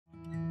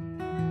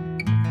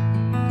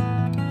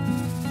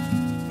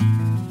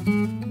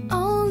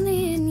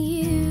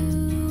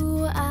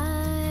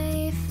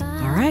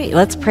right,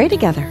 let's pray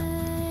together.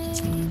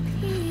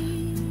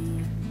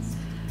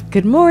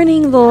 Good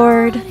morning,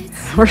 Lord.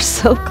 We're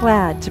so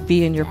glad to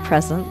be in your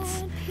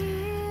presence,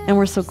 and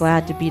we're so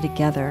glad to be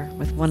together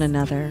with one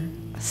another,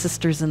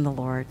 sisters in the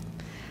Lord.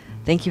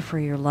 Thank you for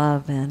your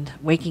love and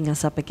waking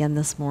us up again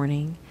this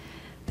morning,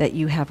 that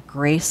you have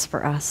grace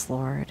for us,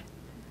 Lord,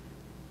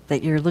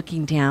 that you're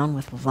looking down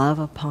with love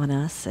upon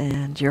us,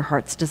 and your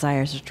heart's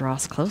desires to draw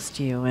us close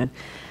to you. And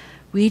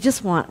we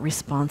just want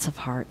responsive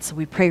hearts. So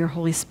we pray your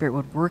Holy Spirit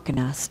would work in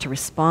us to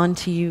respond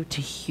to you, to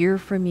hear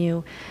from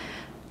you,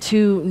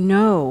 to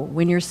know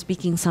when you're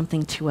speaking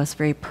something to us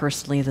very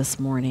personally this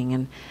morning.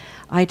 And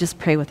I just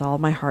pray with all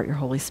my heart your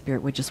Holy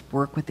Spirit would just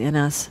work within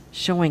us,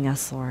 showing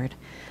us, Lord,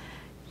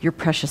 your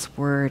precious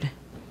word.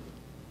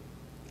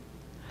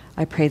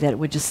 I pray that it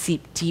would just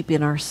seep deep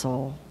in our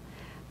soul.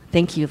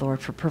 Thank you, Lord,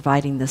 for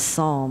providing this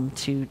psalm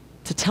to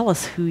tell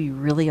us who you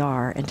really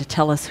are and to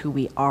tell us who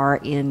we are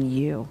in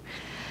you.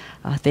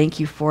 Thank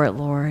you for it,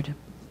 Lord.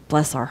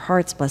 Bless our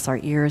hearts, bless our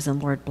ears,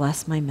 and Lord,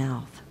 bless my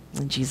mouth.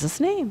 In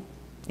Jesus' name,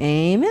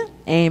 amen,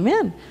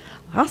 amen.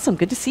 Awesome,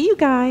 good to see you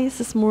guys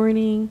this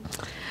morning.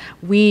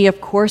 We,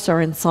 of course,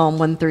 are in Psalm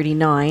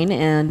 139,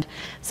 and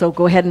so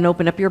go ahead and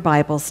open up your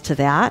Bibles to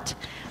that.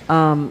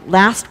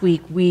 Last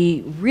week,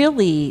 we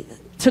really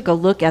took a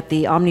look at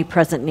the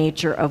omnipresent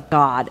nature of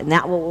God, and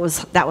that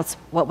was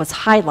what was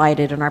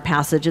highlighted in our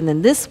passage. And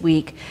then this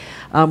week,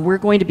 we're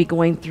going to be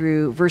going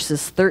through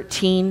verses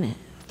 13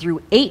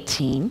 through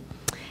 18,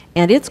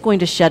 and it's going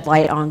to shed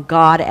light on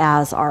God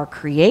as our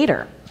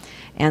creator.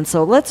 And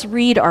so let's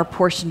read our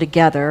portion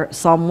together,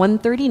 Psalm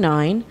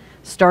 139,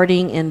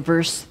 starting in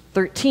verse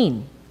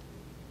 13.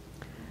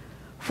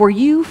 For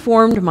you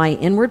formed my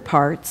inward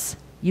parts,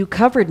 you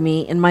covered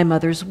me in my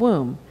mother's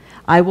womb.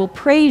 I will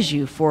praise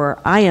you, for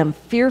I am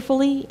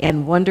fearfully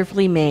and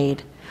wonderfully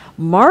made.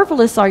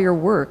 Marvelous are your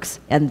works,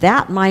 and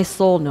that my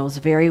soul knows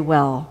very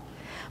well.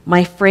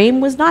 My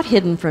frame was not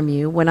hidden from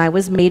you when I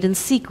was made in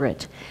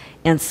secret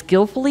and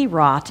skillfully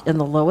wrought in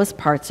the lowest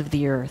parts of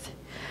the earth.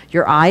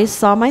 Your eyes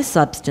saw my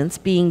substance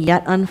being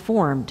yet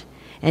unformed,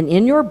 and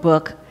in your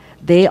book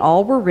they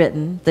all were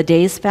written, the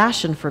days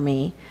fashioned for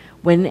me,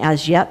 when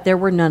as yet there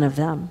were none of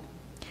them.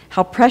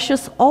 How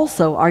precious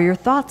also are your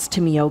thoughts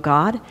to me, O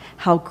God!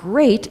 How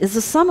great is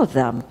the sum of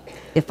them!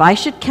 If I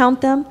should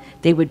count them,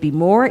 they would be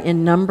more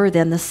in number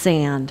than the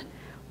sand.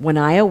 When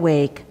I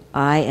awake,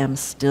 I am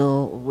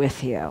still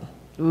with you.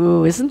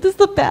 Ooh, isn't this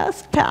the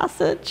best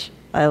passage?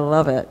 I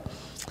love it.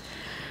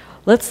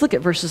 Let's look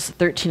at verses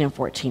 13 and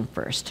 14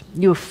 first.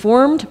 You have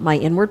formed my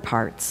inward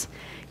parts.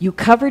 You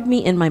covered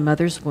me in my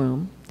mother's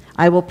womb.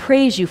 I will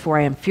praise you, for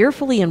I am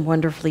fearfully and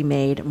wonderfully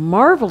made.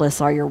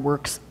 Marvelous are your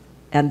works,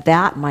 and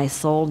that my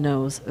soul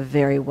knows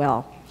very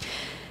well.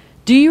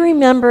 Do you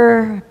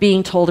remember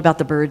being told about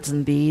the birds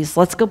and bees?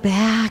 Let's go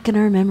back in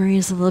our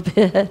memories a little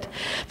bit.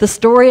 The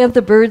story of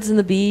the birds and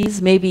the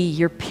bees. Maybe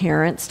your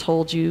parents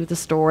told you the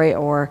story,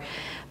 or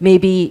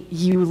maybe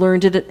you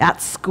learned it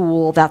at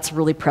school. That's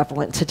really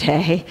prevalent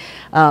today.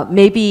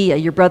 Maybe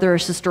your brother or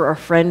sister or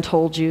friend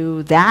told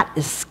you. That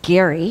is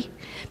scary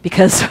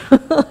because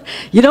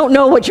you don't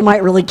know what you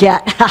might really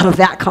get out of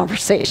that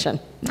conversation.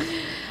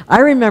 I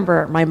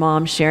remember my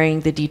mom sharing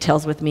the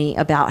details with me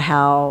about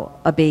how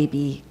a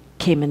baby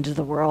came into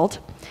the world.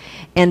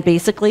 And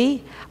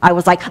basically, I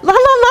was like, la, la,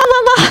 la, la,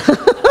 la.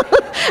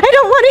 I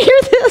don't want to hear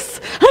this.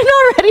 I'm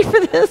not ready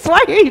for this.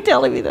 Why are you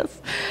telling me this?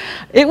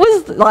 It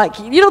was like,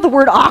 you know the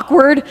word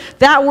awkward?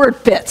 That word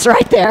fits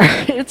right there.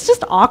 It's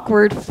just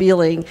awkward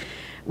feeling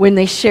when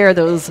they share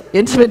those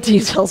intimate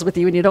details with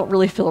you and you don't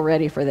really feel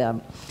ready for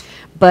them.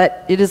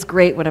 But it is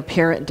great when a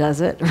parent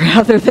does it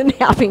rather than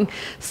having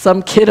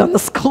some kid on the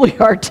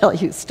schoolyard tell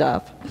you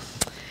stuff.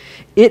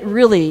 It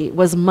really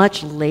was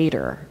much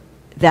later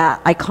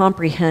that I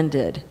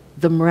comprehended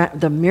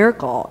the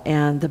miracle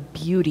and the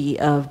beauty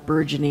of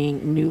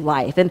burgeoning new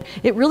life. And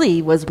it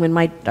really was when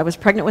I was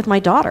pregnant with my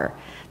daughter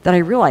that I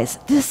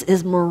realized this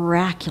is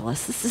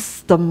miraculous. This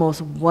is the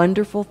most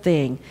wonderful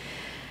thing.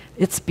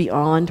 It's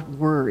beyond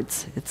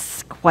words.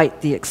 It's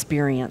quite the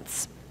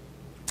experience.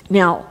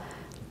 Now,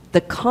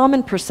 the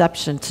common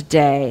perception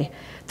today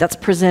that's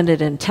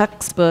presented in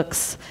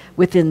textbooks,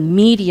 within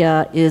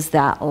media, is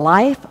that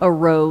life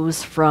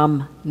arose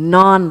from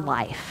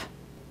non-life.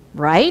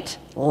 Right?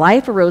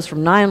 Life arose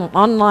from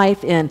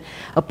non-life in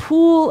a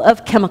pool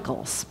of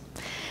chemicals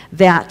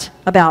that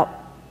about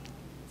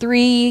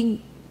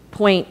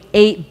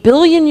 3.8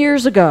 billion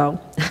years ago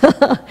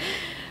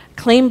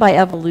claimed by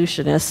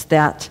evolutionists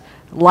that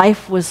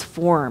life was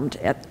formed.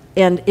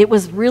 And it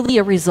was really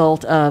a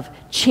result of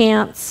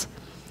chance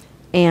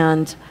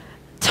and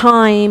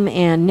time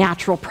and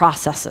natural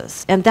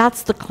processes. And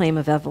that's the claim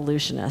of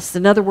evolutionists.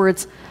 In other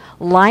words,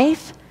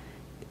 life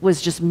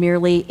was just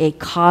merely a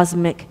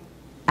cosmic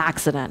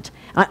accident.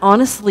 I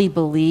honestly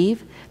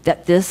believe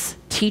that this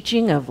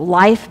teaching of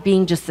life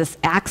being just this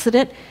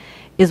accident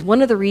is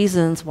one of the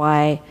reasons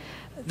why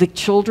the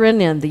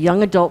children and the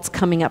young adults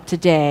coming up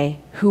today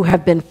who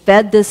have been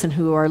fed this and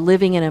who are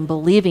living it and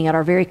believing it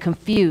are very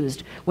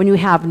confused. When you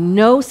have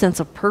no sense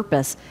of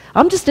purpose,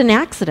 I'm just an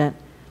accident.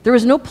 There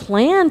was no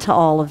plan to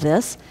all of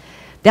this.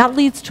 That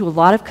leads to a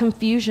lot of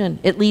confusion.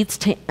 It leads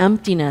to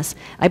emptiness.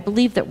 I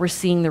believe that we're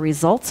seeing the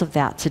results of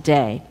that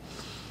today.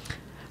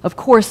 Of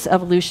course,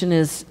 evolution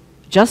is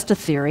just a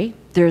theory.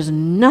 There's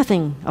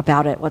nothing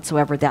about it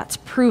whatsoever that's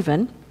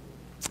proven,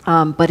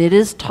 but it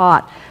is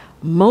taught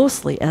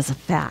mostly as a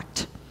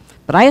fact.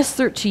 But I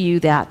assert to you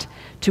that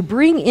to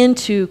bring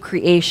into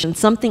creation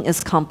something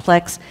as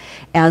complex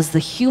as the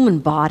human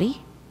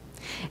body,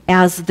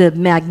 as the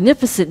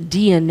magnificent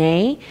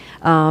DNA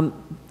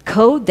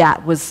code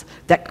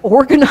that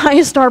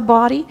organized our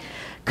body,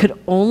 could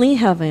only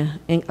have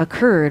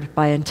occurred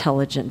by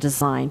intelligent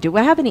design. Do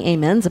I have any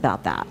amens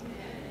about that?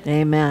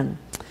 Amen.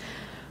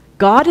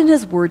 God in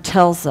his word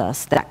tells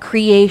us that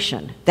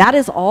creation, that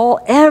is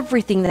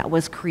everything that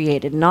was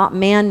created, not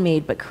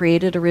man-made, but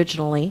created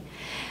originally,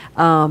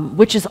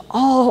 which is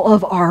all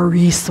of our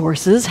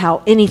resources,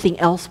 how anything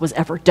else was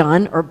ever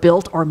done or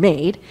built or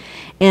made.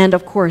 And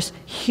of course,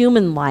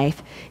 human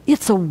life,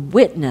 it's a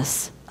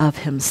witness of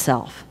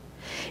himself.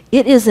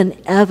 It is an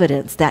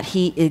evidence that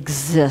he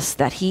exists,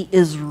 that he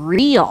is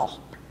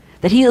real,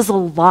 that he is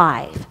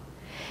alive,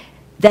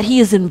 that he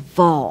is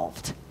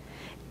involved,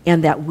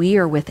 and that we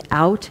are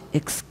without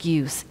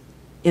excuse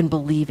in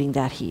believing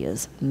that he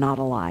is not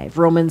alive.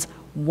 Romans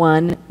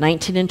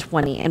 1:19 and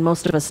 20, and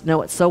most of us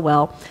know it so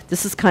well.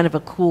 This is kind of a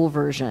cool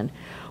version.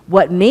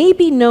 What may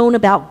be known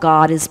about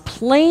God is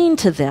plain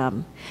to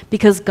them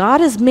because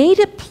God has made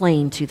it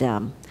plain to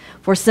them.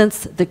 For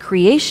since the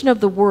creation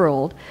of the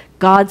world,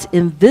 God's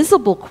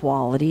invisible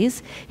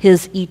qualities,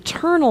 his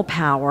eternal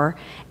power,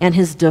 and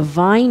his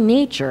divine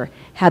nature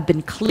have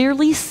been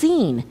clearly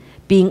seen,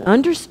 being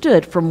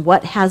understood from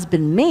what has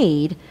been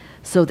made,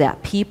 so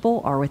that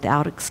people are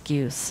without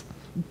excuse.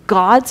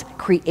 God's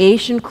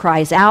creation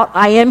cries out,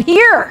 I am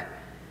here.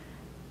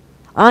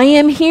 I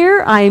am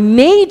here. I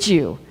made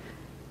you.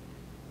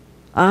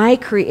 I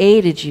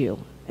created you,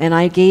 and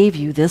I gave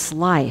you this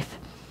life.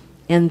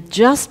 And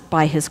just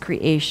by his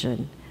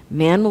creation,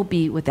 man will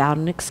be without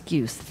an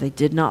excuse if they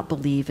did not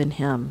believe in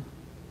him.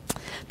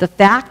 The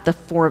fact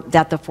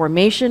that the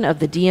formation of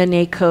the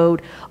DNA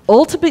code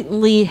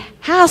ultimately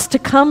has to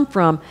come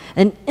from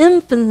an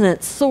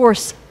infinite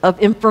source of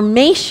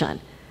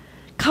information.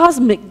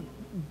 Cosmic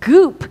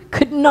goop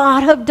could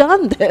not have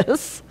done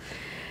this.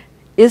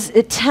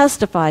 It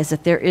testifies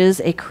that there is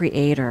a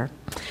creator.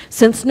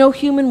 Since no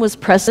human was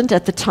present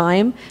at the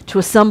time to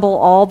assemble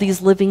all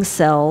these living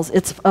cells,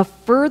 it's a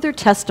further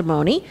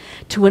testimony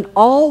to an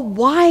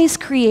all-wise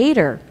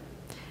creator,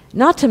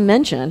 not to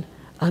mention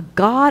a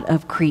God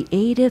of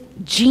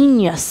creative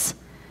genius.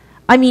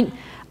 I mean,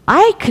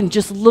 I can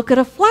just look at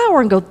a flower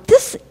and go,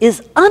 this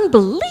is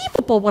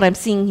unbelievable what I'm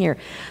seeing here.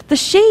 The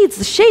shades,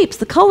 the shapes,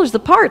 the colors, the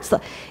parts,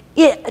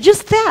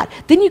 just that.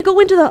 Then you go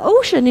into the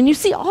ocean and you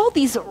see all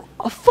these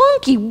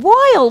funky,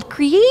 wild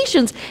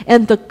creations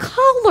and the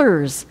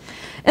colors.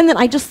 And then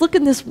I just look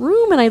in this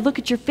room and I look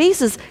at your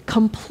faces,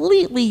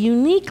 completely,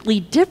 uniquely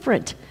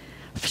different,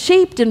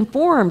 shaped and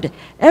formed,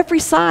 every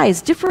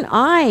size, different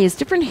eyes,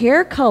 different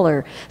hair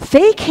color,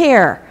 fake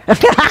hair.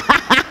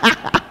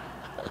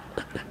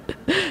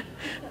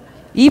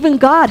 Even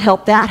God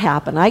helped that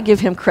happen. I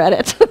give him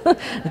credit.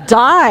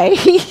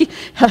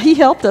 He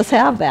helped us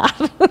have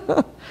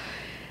that.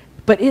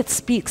 But it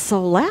speaks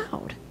so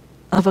loud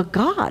of a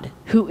God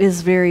who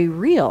is very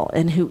real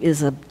and who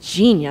is a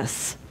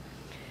genius.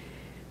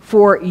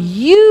 For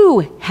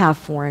you have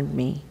formed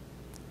me.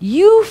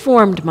 You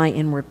formed my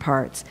inward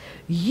parts.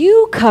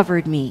 You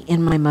covered me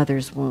in my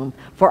mother's womb.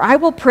 For I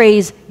will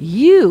praise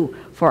you,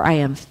 for I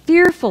am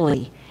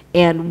fearfully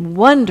and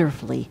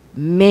wonderfully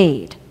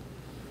made.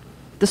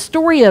 The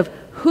story of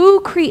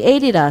who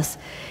created us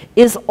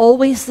is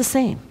always the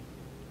same.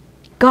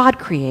 God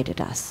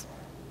created us.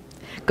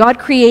 God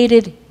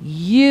created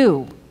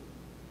you.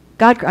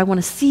 God, I want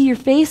to see your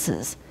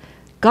faces.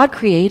 God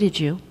created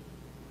you.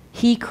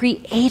 He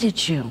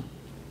created you.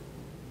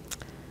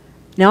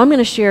 Now I'm going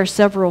to share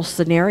several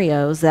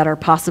scenarios that are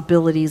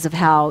possibilities of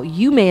how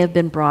you may have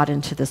been brought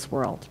into this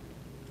world.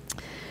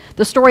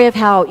 The story of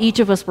how each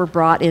of us were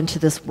brought into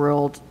this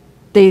world,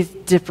 they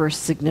differ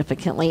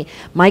significantly.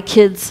 My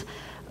kids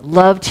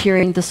loved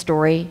hearing the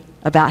story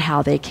about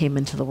how they came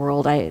into the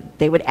world.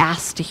 They would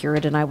ask to hear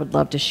it, and I would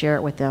love to share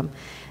it with them.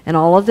 And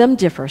all of them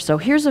differ. So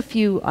here's a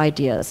few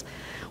ideas.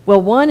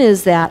 Well, one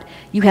is that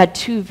you had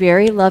two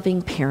very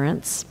loving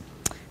parents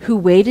who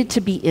waited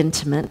to be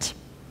intimate.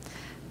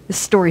 This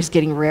story's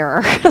getting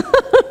rarer.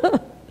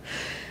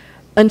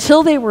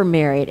 Until they were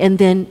married, and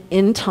then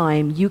in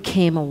time you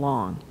came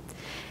along.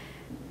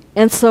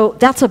 And so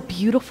that's a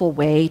beautiful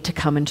way to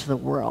come into the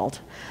world.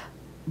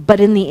 But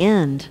in the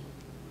end,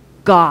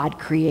 God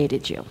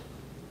created you.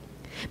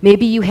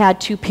 Maybe you had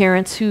two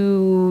parents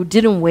who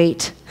didn't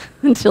wait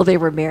until they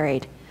were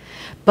married,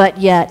 but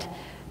yet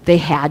they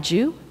had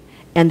you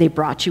and they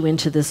brought you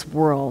into this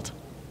world.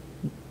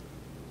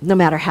 No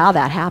matter how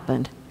that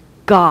happened,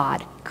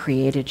 God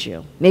created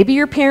you. Maybe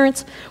your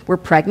parents were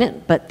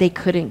pregnant, but they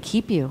couldn't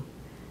keep you.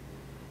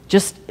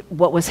 Just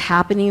what was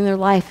happening in their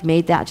life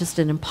made that just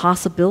an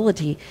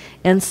impossibility.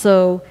 And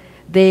so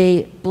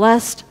They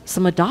blessed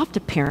some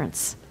adoptive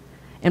parents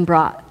and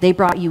they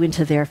brought you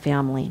into their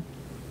family.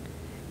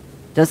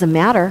 Doesn't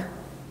matter.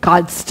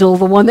 God's still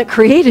the one that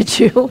created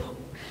you.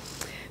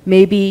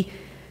 Maybe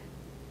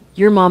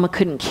your mama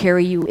couldn't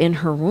carry you in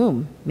her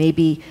womb.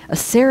 Maybe a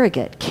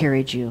surrogate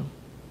carried you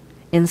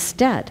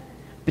instead.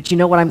 But you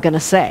know what I'm going to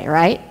say,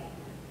 right?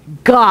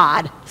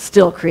 God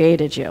still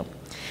created you.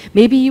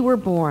 Maybe you were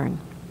born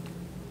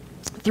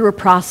through a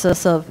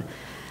process of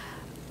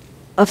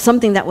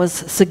something that was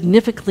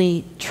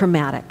significantly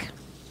traumatic.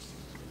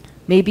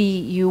 Maybe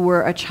you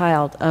were a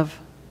child of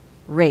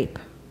rape.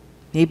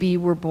 Maybe you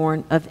were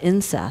born of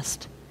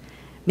incest.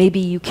 Maybe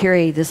you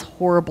carry this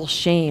horrible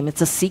shame.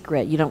 It's a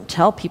secret. You don't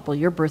tell people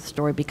your birth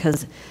story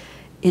because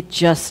it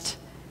just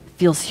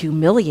feels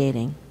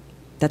humiliating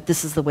that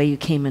this is the way you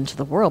came into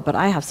the world. But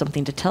I have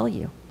something to tell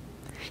you.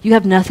 You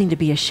have nothing to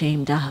be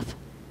ashamed of.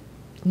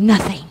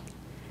 Nothing.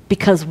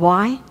 Because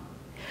why?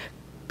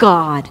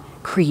 God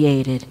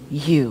created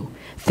you.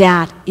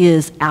 That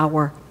is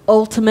our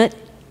ultimate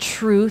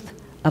truth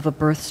of a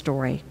birth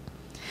story.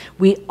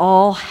 We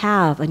all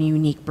have a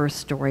unique birth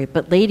story,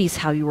 but ladies,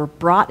 how you were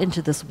brought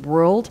into this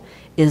world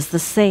is the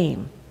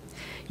same.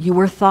 You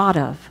were thought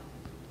of.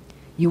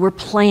 You were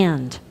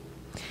planned.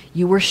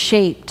 You were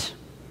shaped.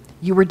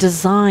 You were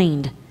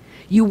designed.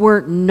 You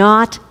were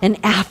not an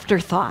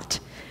afterthought.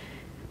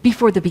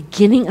 Before the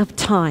beginning of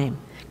time,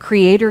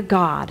 Creator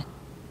God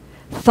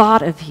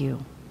thought of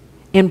you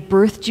and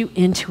birthed you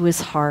into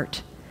his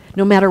heart.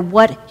 No matter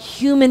what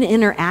human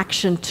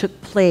interaction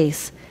took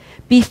place,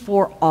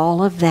 before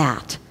all of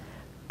that,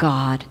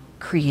 God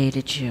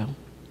created you.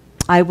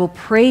 I will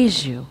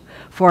praise you,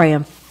 for I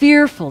am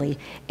fearfully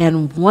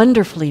and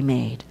wonderfully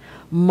made.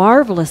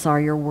 Marvelous are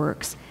your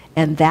works,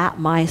 and that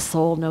my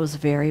soul knows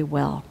very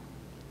well.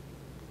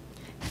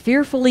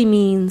 Fearfully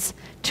means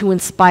to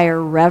inspire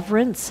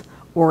reverence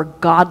or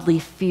godly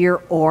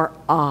fear or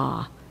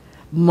awe.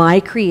 My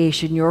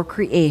creation, your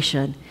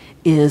creation,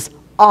 is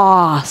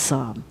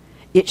awesome.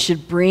 It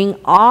should bring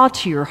awe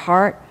to your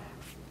heart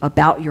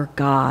about your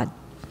God.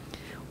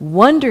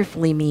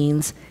 Wonderfully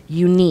means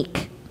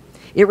unique.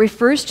 It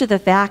refers to the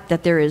fact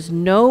that there is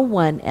no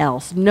one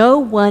else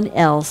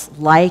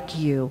like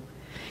you.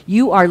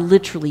 You are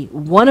literally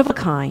one of a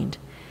kind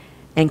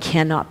and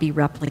cannot be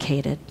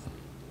replicated.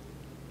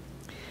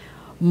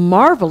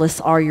 Marvelous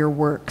are your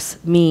works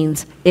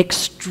means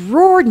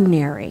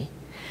extraordinary.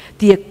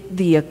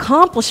 The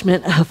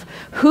accomplishment of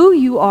who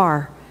you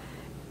are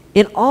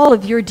in all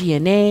of your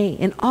DNA,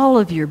 in all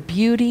of your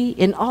beauty,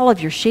 in all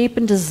of your shape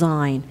and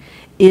design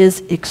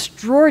is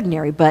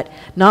extraordinary. But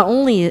not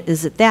only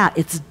is it that,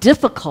 it's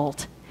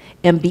difficult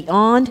and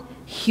beyond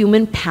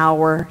human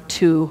power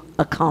to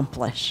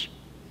accomplish.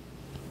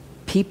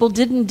 People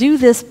didn't do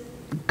this,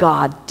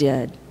 God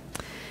did.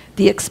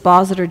 The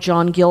expositor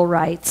John Gill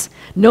writes,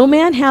 "No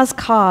man has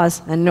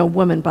cause," and no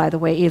woman, by the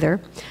way,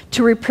 either,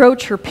 "to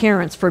reproach her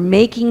parents for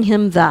making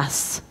him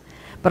thus,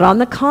 but on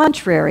the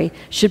contrary,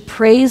 should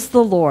praise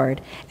the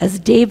Lord, as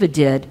David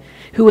did,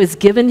 who has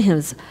given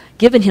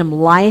him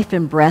life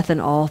and breath in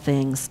all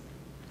things."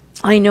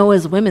 I know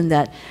as women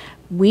that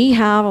we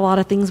have a lot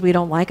of things we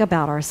don't like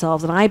about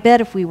ourselves, and I bet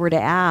if we were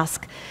to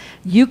ask,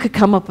 you could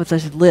come up with a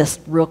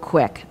list real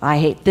quick. I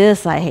hate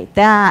this, I hate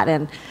that,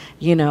 and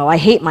I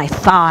hate my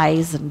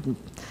thighs and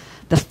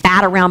the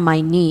fat around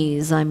my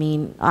knees. I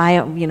mean,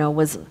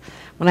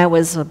 when I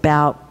was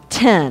about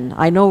 10,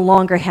 I no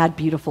longer had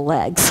beautiful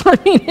legs. I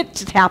mean, it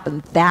just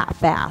happened that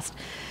fast.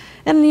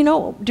 And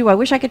do I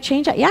wish I could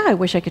change that? Yeah, I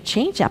wish I could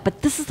change that,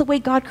 but this is the way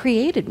God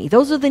created me.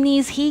 Those are the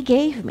knees he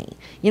gave me.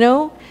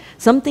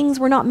 Some things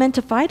we're not meant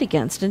to fight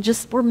against and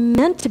just we're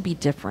meant to be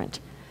different.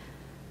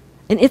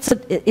 And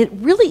it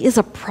really is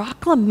a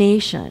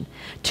proclamation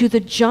to the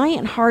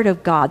giant heart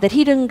of God that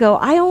he didn't go,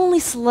 I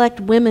only select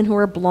women who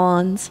are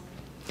blondes.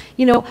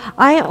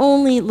 I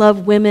only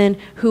love women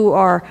who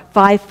are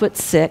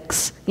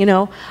 5'6".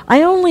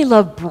 I only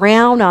love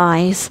brown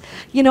eyes.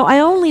 I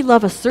only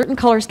love a certain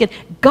color skin.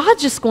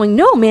 God's just going,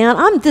 no, man,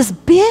 I'm this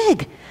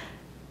big.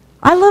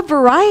 I love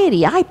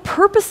variety. I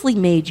purposely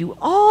made you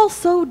all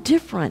so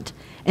different,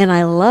 and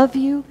I love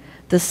you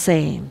the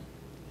same.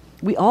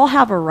 We all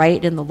have a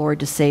right in the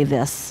Lord to say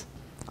this: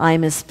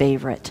 I'm his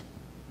favorite.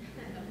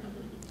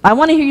 I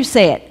want to hear you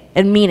say it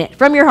and mean it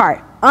from your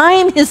heart.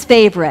 I'm his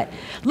favorite.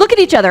 Look at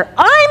each other.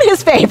 I'm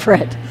his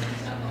favorite.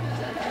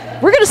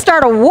 We're going to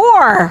start a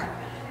war.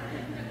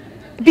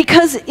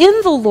 Because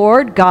in the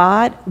Lord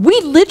God,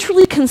 we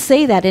literally can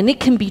say that, and it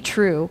can be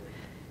true.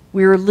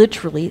 We are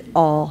literally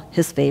all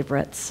his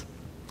favorites.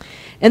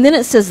 And then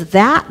it says,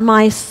 that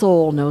my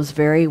soul knows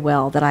very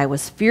well that I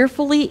was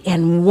fearfully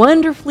and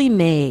wonderfully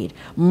made.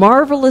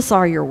 Marvelous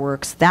are your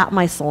works. That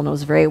my soul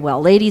knows very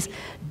well. Ladies,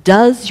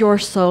 does your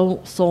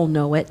soul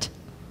know it?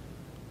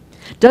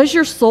 Does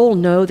your soul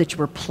know that you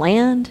were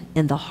planned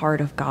in the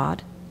heart of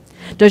God?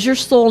 Does your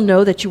soul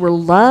know that you were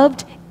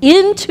loved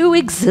into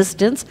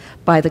existence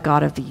by the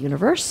God of the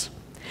universe?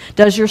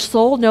 Does your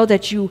soul know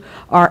that you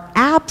are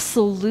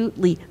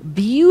absolutely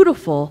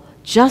beautiful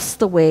just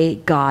the way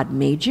God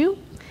made you?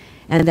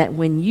 and that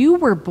when you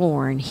were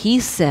born, he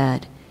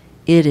said,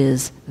 it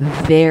is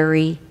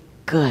very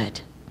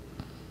good.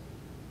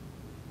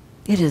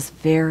 It is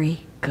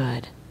very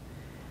good.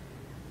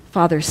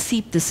 Father,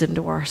 seep this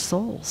into our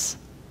souls.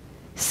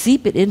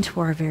 Seep it into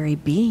our very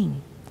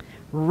being.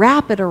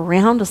 Wrap it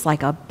around us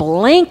like a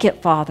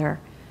blanket, Father,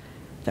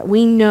 that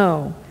we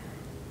know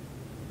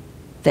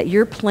that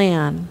your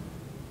plan,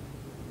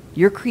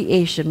 your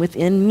creation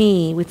within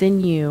me,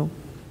 within you,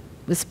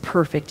 was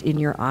perfect in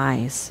your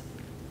eyes.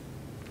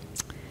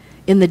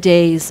 In the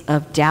days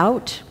of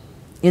doubt,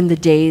 in the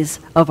days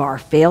of our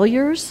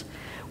failures,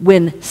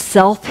 when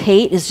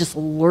self-hate is just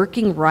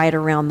lurking right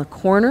around the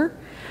corner,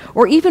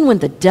 or even when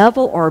the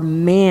devil or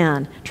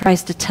man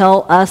tries to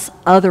tell us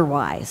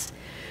otherwise,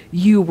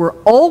 you were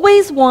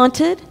always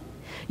wanted.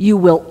 You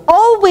will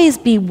always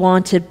be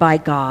wanted by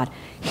God.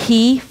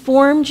 He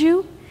formed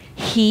you.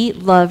 He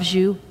loves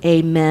you.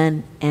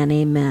 Amen and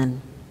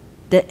amen.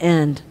 The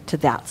end to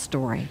that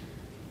story.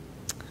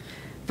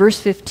 Verse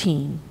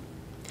 15.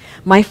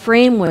 My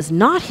frame was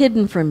not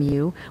hidden from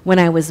you when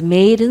I was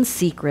made in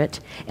secret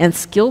and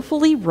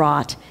skillfully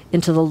wrought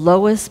into the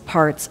lowest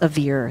parts of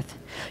the earth.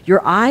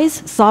 Your eyes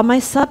saw my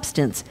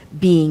substance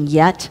being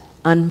yet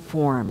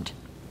unformed.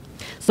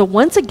 So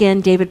once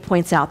again, David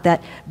points out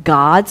that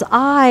God's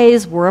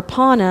eyes were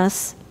upon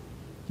us.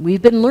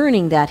 We've been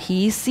learning that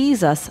he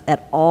sees us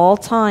at all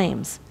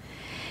times.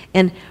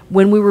 And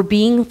when we were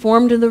being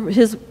formed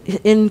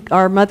in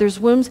our mother's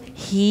wombs,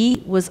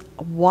 he was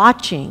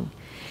watching.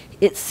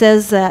 It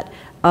says that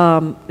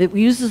it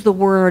uses the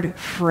word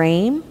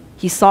frame.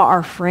 He saw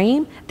our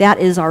frame. That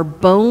is our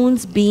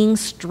bones being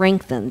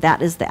strengthened.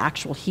 That is the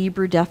actual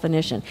Hebrew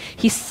definition.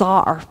 He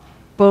saw our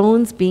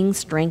bones being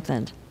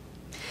strengthened.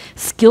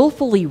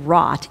 Skillfully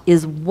wrought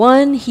is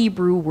one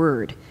Hebrew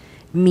word,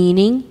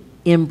 meaning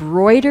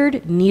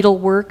embroidered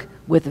needlework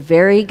with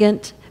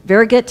variegate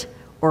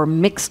or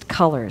mixed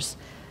colors.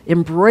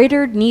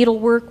 Embroidered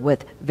needlework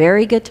with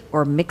variegate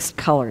or mixed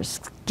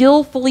colors.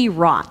 Skillfully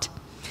wrought.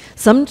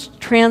 Some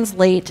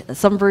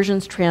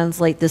versions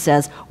translate this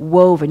as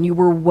woven. You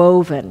were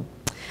woven.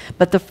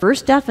 But the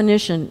first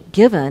definition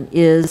given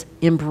is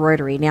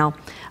embroidery. Now,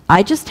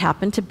 I just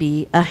happen to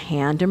be a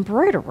hand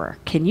embroiderer.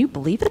 Can you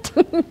believe it?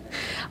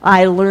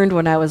 I learned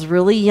when I was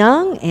really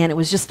young, and it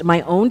was just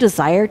my own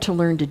desire to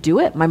learn to do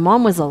it. My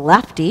mom was a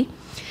lefty,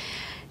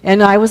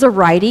 and I was a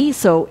righty,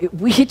 so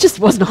it just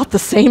was not the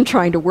same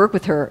trying to work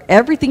with her.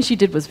 Everything she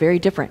did was very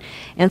different.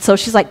 And so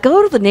she's like,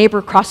 go to the neighbor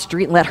across the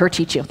street and let her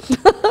teach you.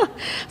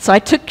 So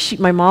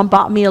my mom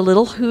bought me a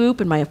little hoop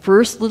and my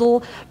first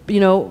little,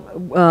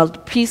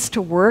 piece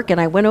to work,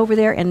 and I went over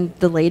there, and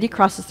the lady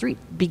across the street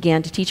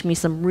began to teach me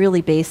some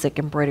really basic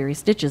embroidery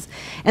stitches.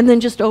 And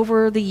then just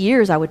over the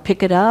years, I would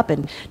pick it up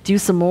and do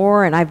some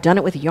more, and I've done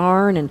it with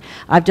yarn, and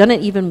I've done it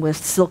even with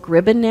silk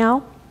ribbon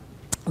now.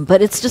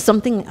 But it's just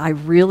something I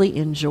really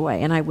enjoy,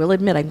 and I will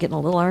admit I'm getting a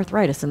little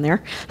arthritis in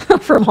there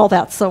from all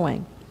that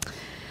sewing.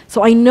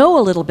 So I know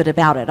a little bit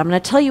about it. I'm going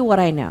to tell you what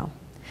I know.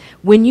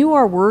 When you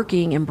are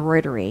working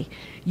embroidery,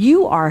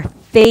 you are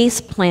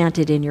face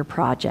planted in your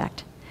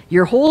project.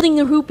 You're holding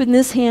a hoop in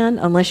this hand,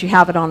 unless you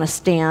have it on a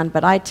stand,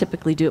 but I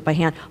typically do it by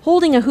hand.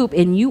 Holding a hoop,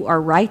 and you are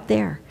right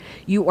there.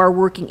 You are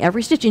working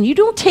every stitch, and you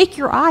don't take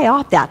your eye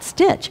off that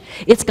stitch.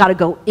 It's got to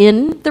go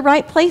in the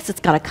right place.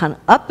 It's got to come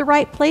up the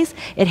right place.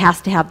 It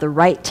has to have the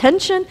right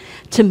tension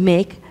to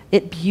make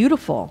it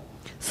beautiful.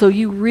 So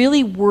you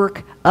really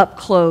work up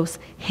close,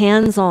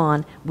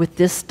 hands-on with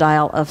this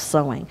style of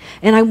sewing.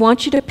 And I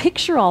want you to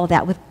picture all of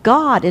that with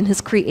God and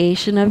his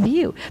creation of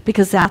you,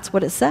 because that's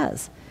what it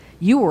says.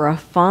 You are a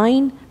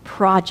fine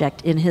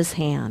project in his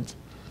hand.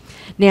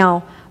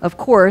 Now, of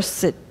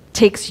course, it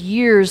takes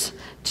years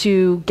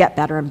to get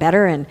better and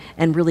better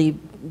and really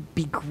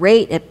be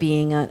great at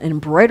being an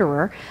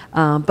embroiderer,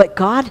 but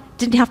God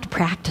didn't have to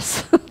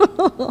practice.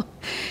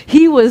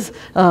 He was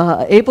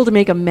able to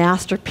make a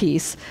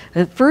masterpiece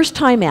the first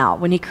time out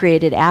when he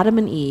created Adam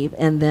and Eve,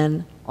 and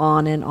then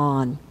on and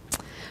on.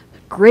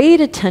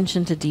 Great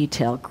attention to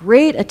detail,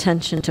 great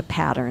attention to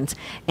patterns,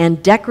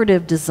 and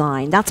decorative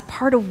design. That's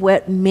part of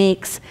what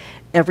makes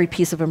every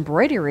piece of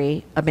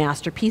embroidery a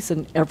masterpiece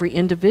in every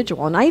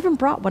individual. And I even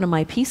brought one of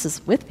my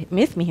pieces with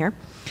me here.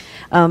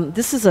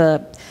 This is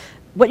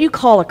what you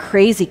call a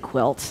crazy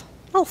quilt.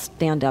 I'll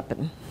stand up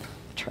and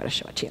try to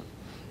show it to you.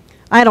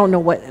 I don't know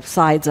what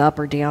side's up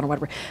or down or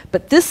whatever,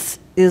 but this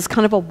is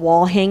kind of a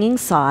wall hanging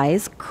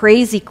size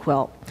crazy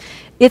quilt.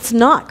 It's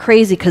not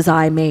crazy because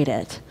I made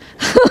it.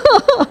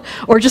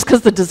 Or just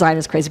because the design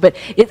is crazy, but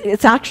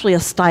it's actually a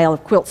style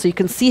of quilt. So you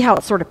can see how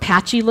it's sort of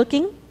patchy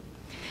looking.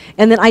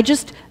 And then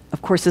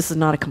of course this is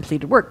not a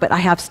completed work, but I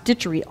have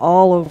stitchery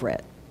all over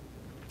it.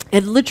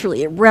 And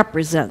literally it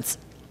represents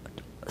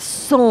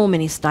so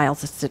many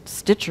styles of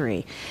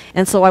stitchery.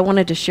 And so I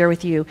wanted to share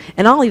with you,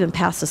 and I'll even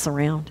pass this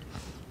around.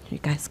 Here you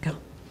guys go.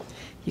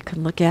 You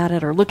can look at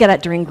it, or look at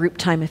it during group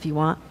time if you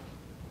want.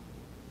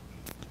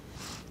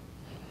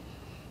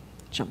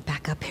 Jump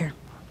back up here.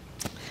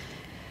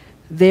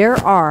 There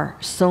are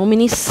so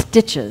many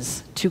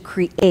stitches to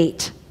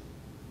create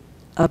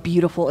a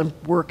beautiful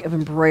work of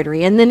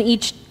embroidery. And then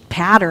each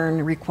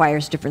pattern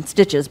requires different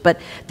stitches, but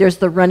there's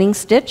the running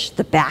stitch,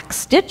 the back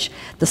stitch,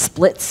 the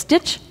split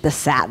stitch, the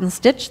satin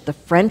stitch, the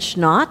French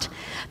knot,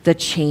 the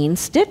chain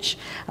stitch.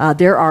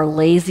 There are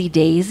lazy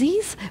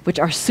daisies, which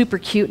are super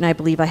cute, and I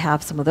believe I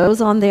have some of those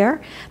on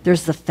there.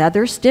 There's the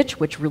feather stitch,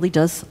 which really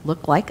does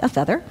look like a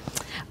feather.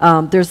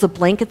 There's the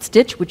blanket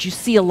stitch, which you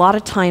see a lot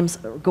of times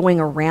going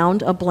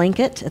around a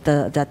blanket at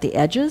the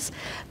edges.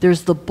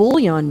 There's the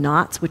bullion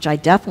knots, which I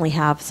definitely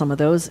have some of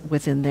those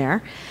within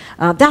there.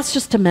 That's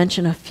just to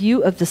mention a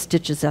few of the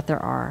stitches that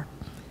there are.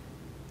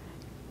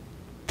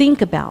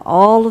 Think about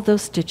all of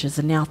those stitches,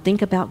 and now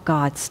think about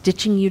God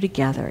stitching you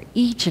together,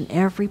 each and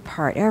every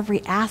part,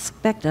 every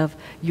aspect of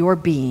your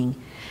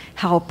being,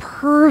 how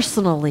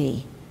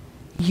personally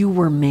you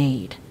were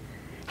made,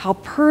 how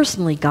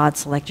personally God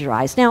selected your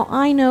eyes. Now,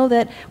 I know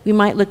that we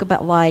might look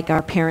about like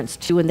our parents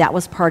too, and that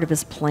was part of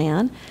his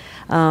plan,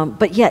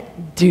 but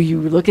yet, do you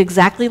look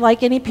exactly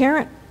like any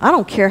parent? I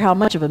don't care how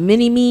much of a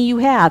mini-me you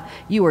have,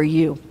 you are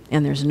you,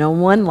 and there's no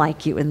one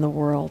like you in the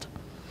world.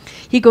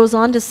 He goes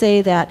on to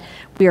say that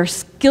we are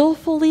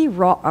skillfully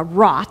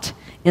wrought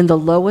in the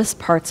lowest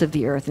parts of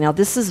the earth. Now,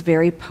 this is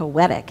very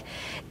poetic,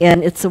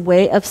 and it's a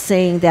way of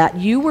saying that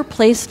you were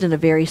placed in a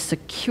very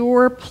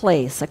secure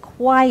place, a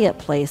quiet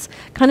place,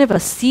 kind of a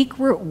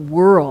secret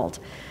world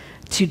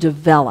to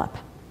develop.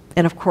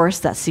 And of course,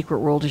 that secret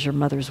world is your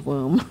mother's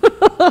womb.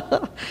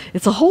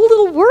 It's a whole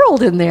little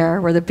world in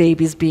there where the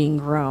baby's being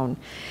grown.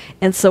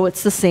 And so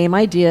it's the same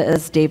idea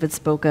as David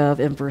spoke of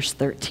in verse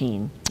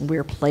 13.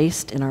 We're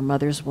placed in our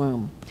mother's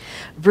womb.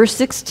 Verse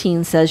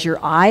 16 says, your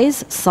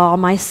eyes saw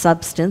my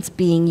substance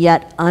being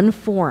yet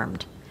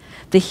unformed.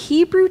 The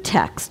Hebrew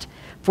text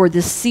for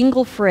this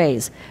single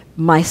phrase,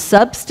 my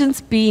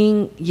substance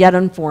being yet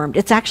unformed,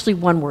 it's actually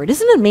one word.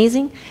 Isn't it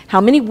amazing how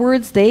many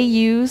words they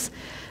use?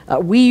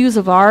 We use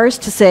of ours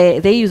to say,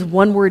 they use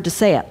one word to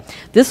say it.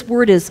 This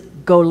word is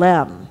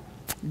golem,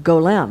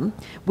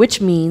 which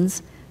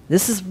means,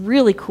 this is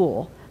really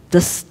cool,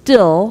 the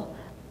still,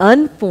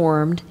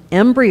 unformed,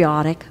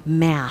 embryonic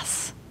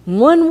mass.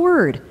 One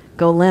word,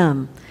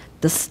 golem,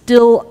 the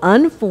still,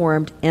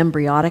 unformed,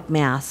 embryonic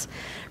mass.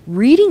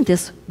 Reading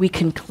this, we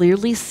can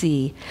clearly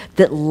see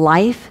that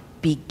life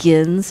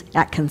begins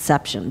at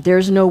conception.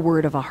 There's no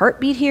word of a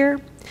heartbeat here.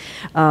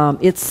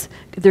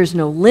 There's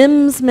no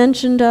limbs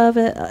mentioned of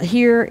it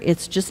here.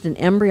 It's just an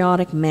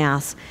embryonic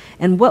mass.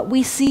 And what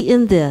we see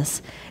in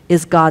this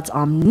is God's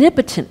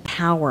omnipotent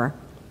power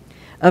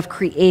of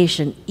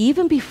creation,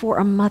 even before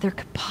a mother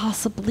could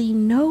possibly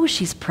know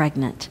she's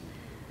pregnant.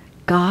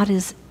 God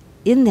is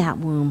in that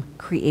womb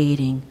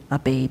creating a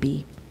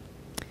baby.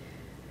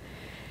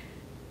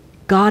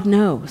 God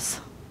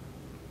knows.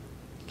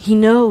 He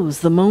knows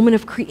the moment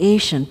of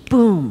creation,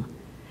 boom,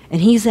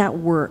 and he's at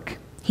work.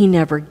 He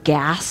never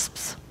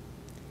gasps.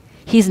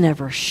 He's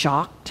never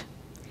shocked.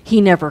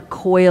 He never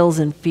coils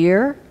in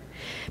fear,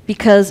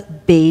 because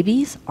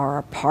babies are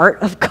a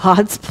part of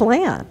God's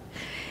plan.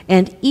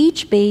 And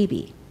each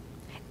baby,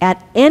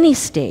 at any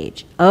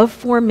stage of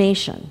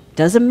formation,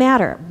 doesn't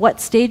matter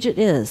what stage it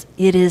is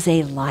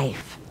a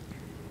life.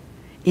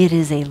 It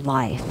is a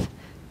life.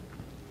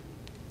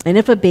 And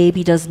if a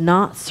baby does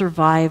not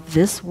survive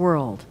this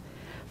world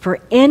for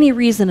any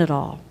reason at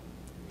all,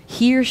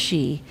 he or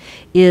she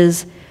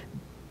is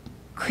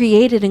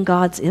created in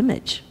God's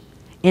image,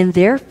 and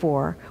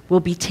therefore will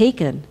be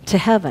taken to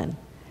heaven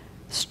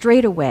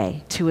straight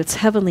away to its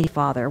heavenly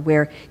Father,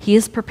 where he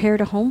has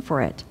prepared a home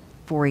for it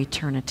for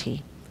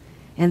eternity.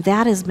 And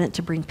that is meant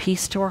to bring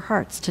peace to our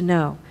hearts, to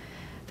know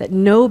that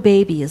no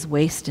baby is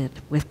wasted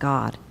with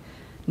God.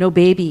 No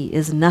baby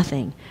is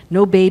nothing.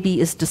 No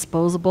baby is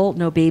disposable.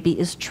 No baby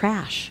is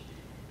trash.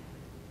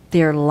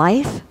 Their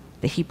life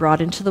that he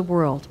brought into the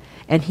world,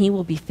 and he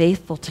will be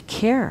faithful to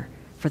care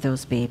for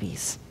those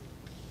babies.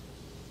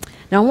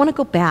 Now I want to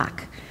go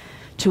back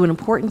to an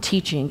important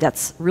teaching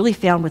that's really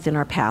found within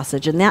our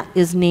passage, and that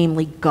is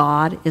namely,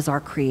 God is our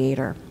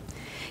creator.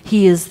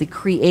 He is the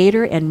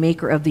creator and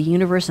maker of the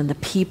universe and the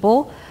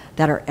people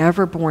that are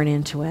ever born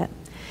into it.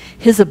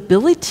 His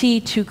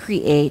ability to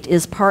create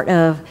is part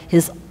of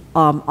his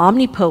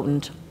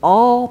omnipotent,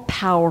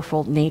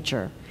 all-powerful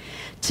nature.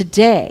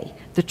 Today,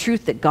 the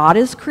truth that God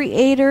is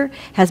creator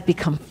has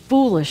become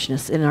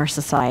foolishness in our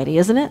society,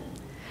 isn't it?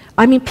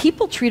 I mean,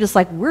 people treat us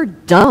like we're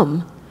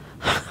dumb.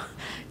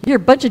 You're a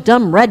bunch of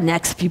dumb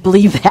rednecks if you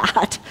believe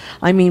that.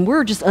 I mean,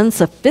 we're just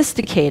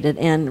unsophisticated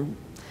and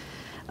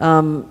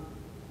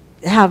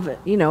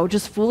have,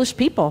 just foolish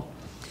people.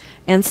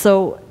 And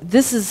so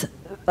this is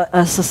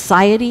a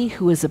society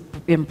who has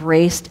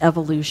embraced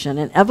evolution.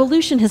 And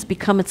evolution has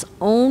become its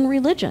own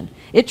religion.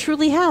 It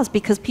truly has,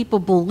 because people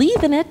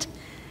believe in it,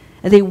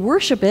 and they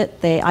worship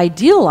it, they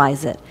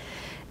idealize it.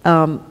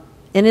 And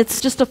it's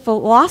just a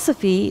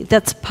philosophy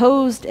that's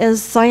posed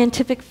as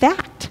scientific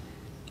fact,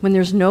 when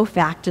there's no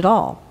fact at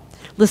all.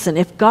 Listen,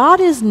 if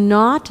God is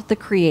not the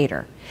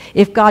creator,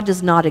 if God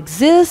does not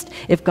exist,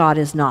 if God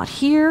is not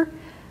here,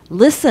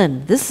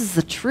 listen, this is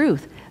the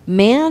truth.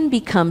 Man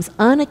becomes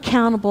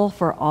unaccountable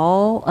for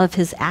all of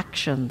his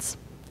actions.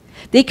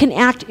 They can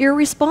act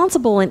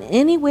irresponsible in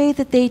any way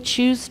that they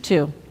choose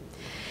to.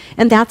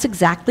 And that's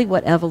exactly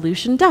what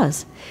evolution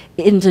does.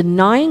 In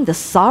denying the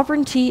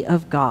sovereignty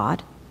of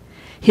God,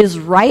 his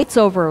rights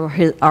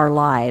over our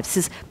lives,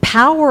 his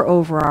power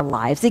over our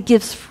lives, it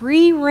gives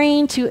free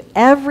rein to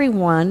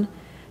everyone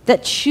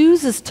that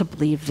chooses to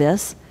believe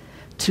this,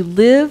 to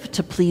live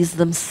to please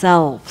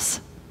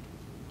themselves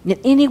in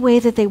any way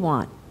that they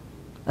want.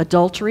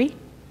 Adultery,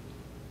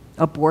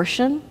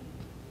 abortion,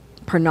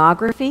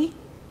 pornography,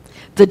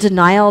 the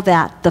denial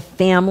that the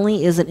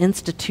family is an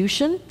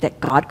institution that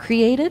God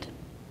created,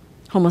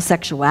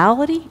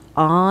 homosexuality,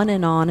 on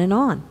and on and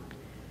on.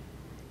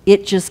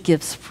 It just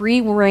gives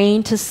free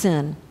rein to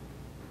sin.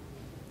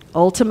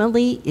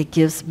 Ultimately, it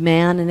gives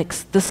man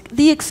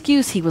the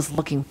excuse he was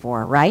looking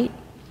for, right?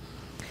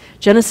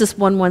 Genesis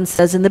 1:1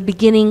 says, in the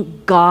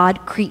beginning,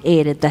 God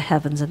created the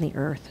heavens and the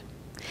earth.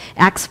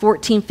 Acts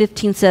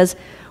 14:15 says,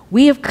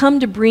 we have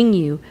come to bring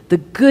you the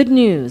good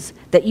news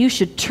that you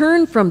should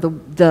turn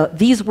from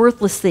these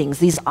worthless things,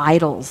 these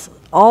idols,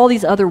 all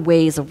these other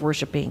ways of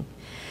worshiping.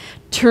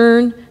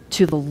 Turn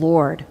to the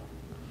Lord.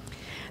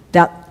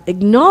 That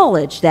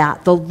acknowledge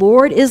that the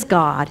Lord is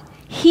God.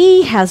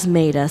 He has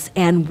made us,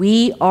 and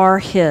we are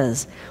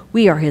his.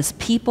 We are his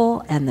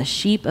people and the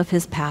sheep of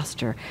his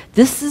pasture.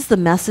 This is the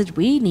message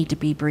we need to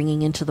be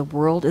bringing into the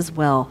world as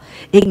well.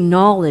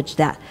 Acknowledge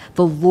that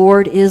the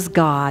Lord is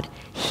God.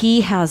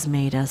 He has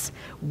made us.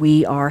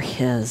 We are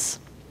his.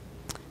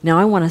 Now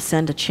I want to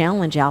send a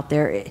challenge out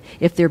there.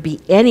 If there be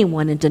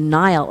anyone in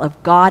denial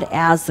of God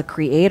as the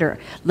creator,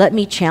 let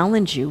me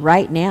challenge you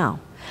right now.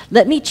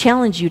 Let me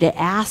challenge you to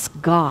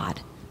ask God,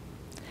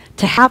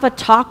 to have a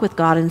talk with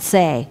God and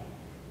say,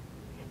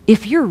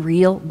 if you're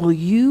real, will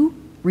you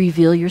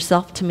reveal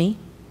yourself to me?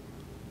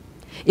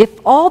 If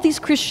all these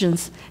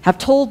Christians have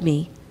told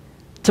me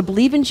to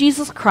believe in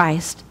Jesus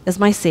Christ as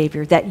my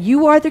Savior, that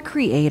you are the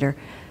creator,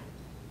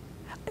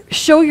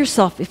 show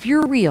yourself if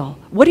you're real.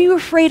 What are you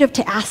afraid of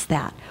to ask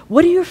that?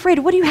 What are you afraid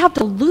of? What do you have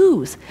to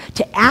lose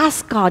to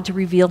ask God to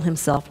reveal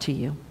himself to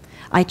you?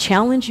 I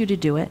challenge you to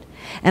do it,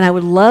 and I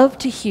would love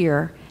to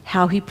hear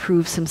how he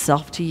proves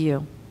himself to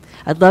you.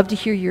 I'd love to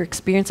hear your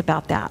experience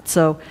about that.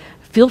 So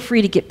feel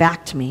free to get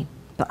back to me,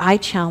 but I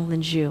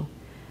challenge you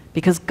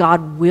because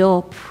God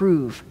will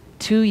prove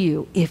to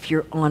you if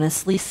you're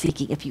honestly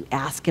seeking, if you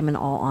ask him in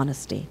all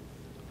honesty.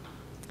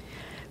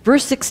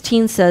 Verse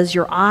 16 says,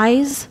 your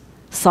eyes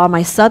saw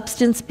my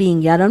substance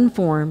being yet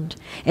unformed,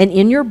 and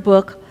in your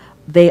book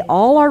they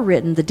all are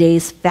written, the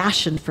days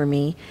fashioned for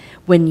me,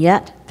 when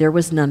yet there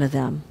was none of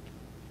them.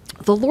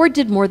 The Lord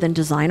did more than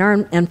design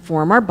and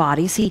form our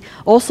bodies. He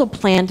also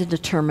planned and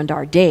determined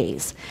our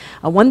days.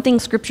 One thing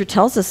Scripture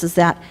tells us is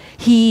that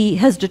he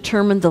has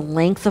determined the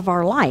length of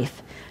our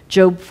life.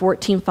 Job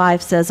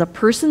 14:5 says, a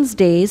person's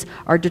days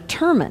are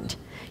determined.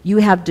 You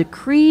have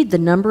decreed the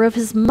number of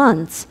his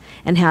months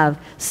and have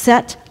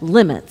set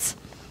limits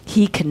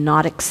he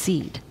cannot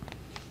exceed.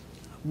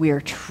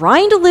 We're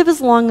trying to live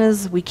as long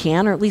as we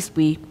can, or at least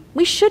we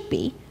should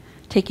be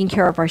taking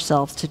care of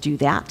ourselves to do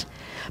that.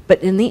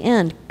 But in the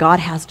end, God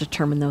has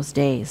determined those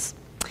days.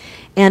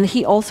 And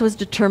he also has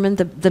determined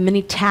the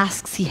many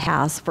tasks he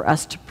has for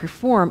us to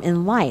perform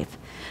in life.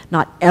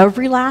 Not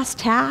every last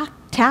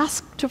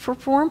task to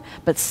perform,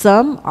 but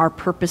some are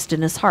purposed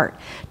in his heart.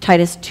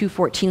 Titus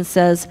 2:14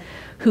 says,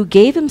 who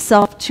gave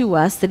himself to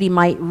us that he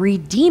might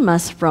redeem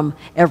us from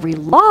every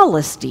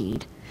lawless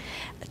deed,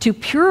 to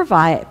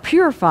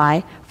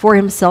purify for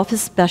himself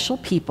his special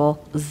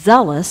people,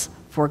 zealous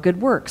for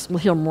good works. We'll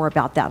hear more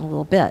about that in a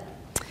little bit.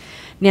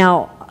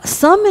 Now,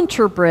 some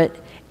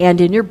interpret, and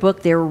in your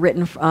book they were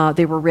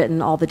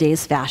written all the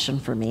days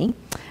fashioned for me,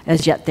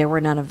 as yet there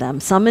were none of them.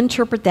 Some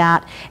interpret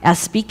that as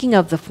speaking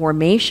of the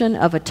formation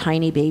of a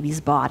tiny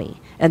baby's body,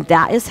 and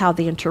that is how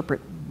they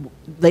interpret.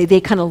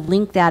 They kind of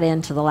link that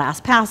into the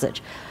last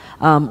passage.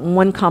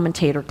 One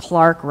commentator,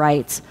 Clark,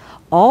 writes,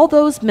 all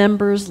those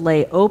members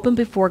lay open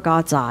before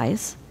God's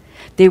eyes.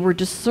 They were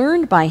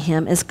discerned by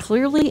him as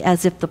clearly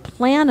as if the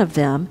plan of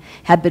them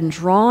had been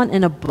drawn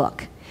in a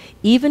book,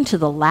 even to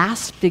the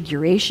last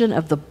figuration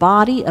of the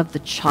body of the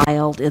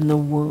child in the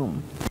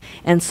womb.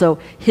 And so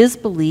his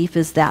belief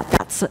is that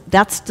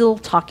that's still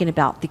talking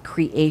about the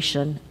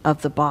creation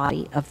of the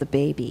body of the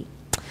baby.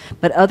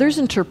 But others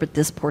interpret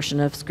this portion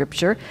of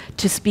Scripture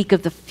to speak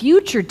of the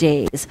future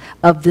days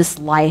of this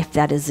life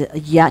that is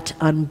yet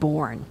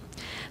unborn.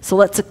 So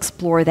let's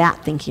explore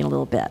that thinking a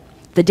little bit.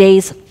 The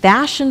days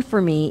fashioned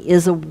for me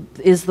is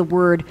the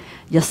word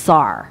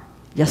yasar,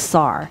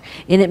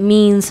 and it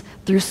means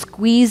through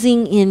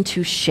squeezing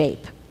into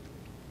shape.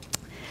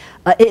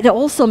 It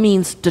also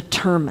means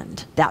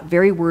determined, that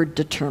very word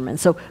determined.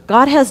 So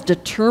God has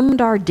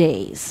determined our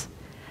days.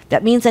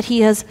 That means that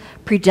he has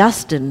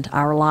predestined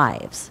our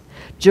lives.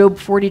 Job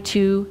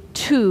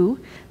 42:2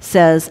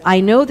 says,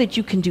 I know that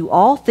you can do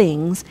all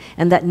things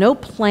and that no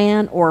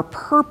plan or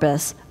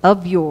purpose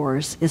of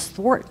yours is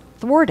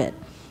thwarted.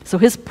 So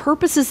his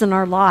purposes in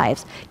our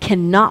lives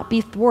cannot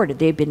be thwarted.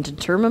 They've been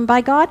determined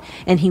by God,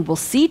 and he will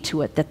see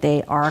to it that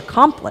they are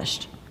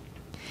accomplished.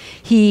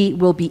 He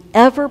will be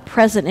ever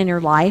present in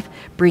your life,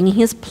 bringing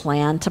his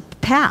plan to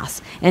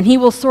pass. And he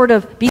will sort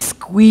of be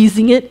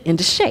squeezing it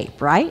into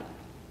shape, right?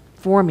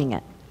 Forming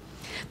it.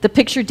 The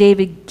picture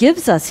David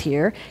gives us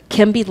here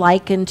can be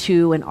likened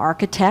to an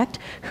architect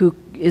who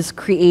is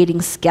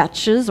creating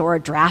sketches, or a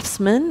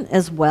draftsman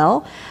as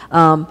well,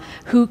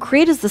 who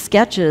creates the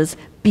sketches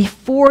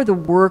before the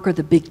work or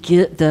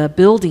the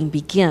building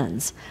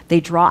begins. They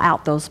draw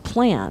out those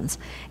plans,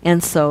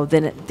 and so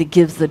then it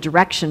gives the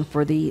direction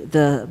for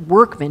the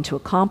workman to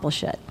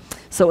accomplish it.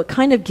 So it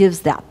kind of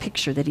gives that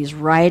picture that he's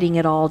writing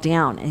it all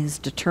down and he's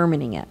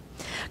determining it.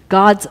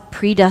 God's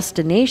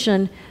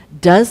predestination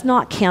does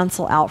not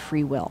cancel out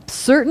free will.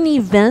 Certain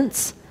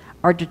events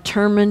are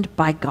determined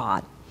by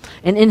God.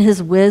 And in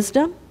his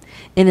wisdom,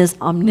 in his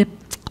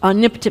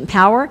omnipotent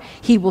power,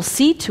 he will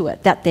see to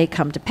it that they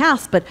come to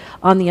pass. But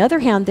on the other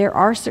hand, there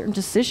are certain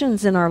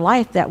decisions in our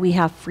life that we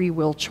have free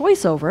will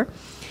choice over,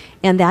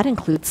 and that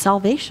includes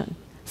salvation.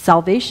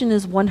 Salvation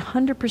is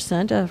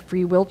 100% a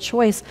free will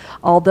choice,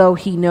 although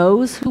he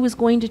knows who is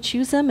going to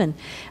choose him, and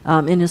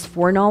in his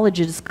foreknowledge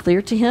it is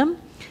clear to him.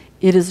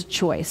 It is a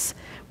choice.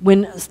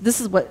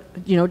 This is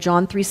what,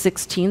 John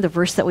 3:16, the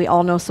verse that we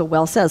all know so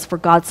well, says, "For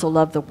God so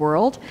loved the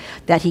world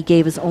that he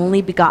gave his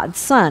only begotten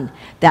Son,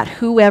 that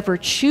whoever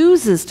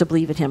chooses to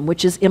believe in him,"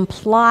 which is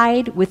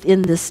implied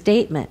within this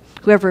statement,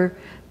 whoever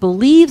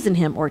believes in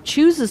him or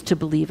chooses to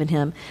believe in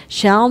him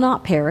shall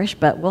not perish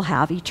but will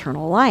have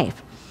eternal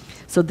life.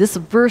 So this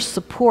verse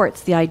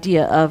supports the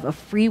idea of a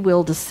free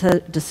will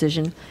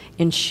decision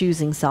in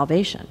choosing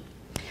salvation.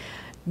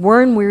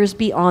 Warren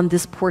Wiersbe on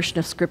this portion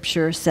of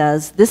Scripture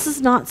says, "This is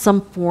not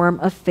some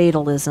form of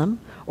fatalism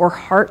or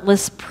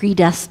heartless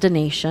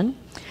predestination,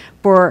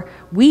 for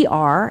we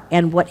are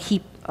and what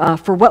he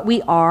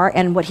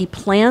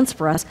plans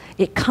for us.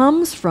 It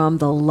comes from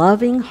the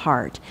loving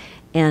heart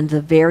and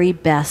the very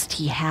best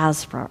he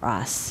has for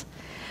us."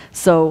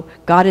 So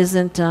God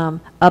isn't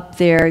up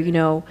there,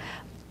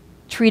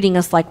 treating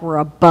us like we're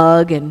a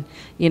bug and,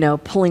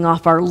 pulling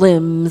off our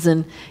limbs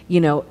and,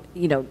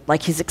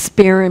 like he's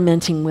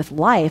experimenting with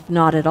life.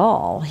 Not at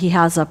all. He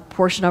has a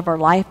portion of our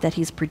life that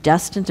he's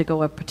predestined to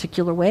go a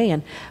particular way,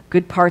 and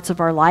good parts of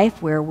our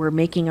life where we're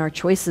making our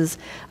choices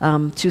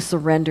to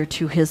surrender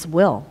to his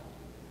will.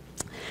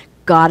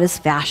 God has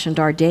fashioned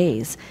our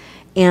days.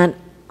 And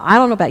I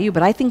don't know about you,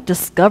 but I think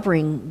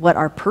discovering what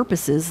our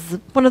purpose is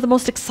one of the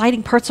most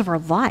exciting parts of our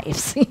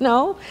lives,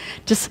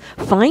 Just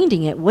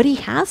finding it, what he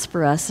has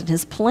for us and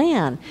his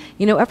plan,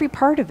 every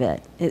part of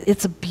it.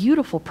 It's a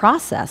beautiful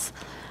process.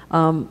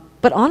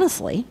 But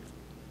honestly,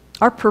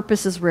 our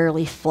purpose is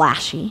rarely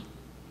flashy.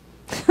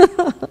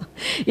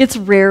 It's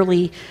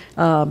rarely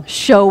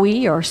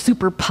showy or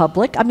super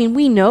public. I mean,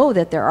 we know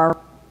that there are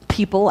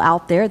people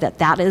out there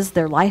that is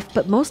their life,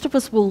 but most of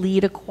us will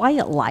lead a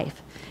quiet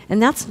life.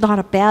 And that's not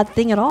a bad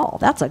thing at all.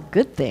 That's a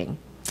good thing.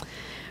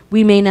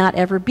 We may not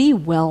ever be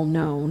well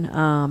known.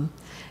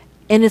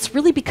 And it's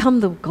really become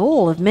the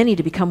goal of many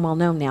to become well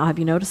known now. Have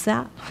you noticed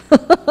that?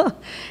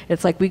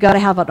 It's like we got to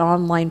have an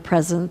online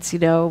presence, we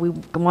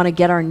want to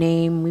get our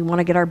name, we want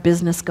to get our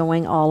business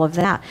going, all of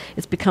that.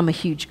 It's become a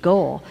huge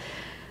goal.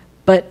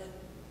 But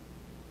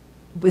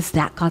is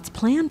that God's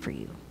plan for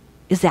you?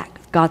 Is that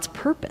God's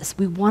purpose?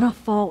 We want to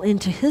fall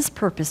into his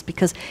purpose,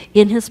 because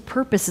in his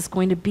purpose is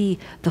going to be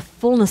the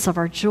fullness of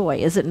our joy,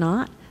 is it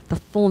not? The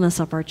fullness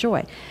of our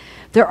joy.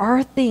 There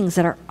are things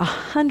that are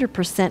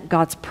 100%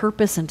 God's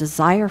purpose and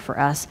desire for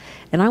us,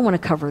 and I want to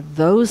cover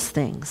those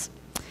things.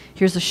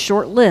 Here's a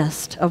short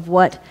list of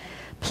what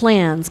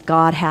plans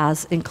God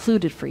has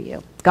included for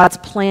you. God's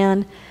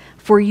plan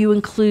for you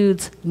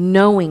includes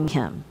knowing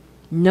him.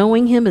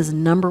 Knowing him is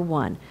number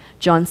one.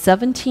 John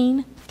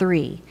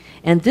 17:3.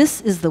 "And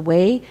this is the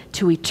way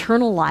to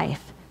eternal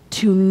life,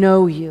 to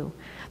know you,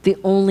 the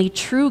only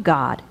true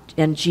God,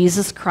 and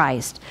Jesus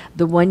Christ,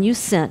 the one you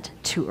sent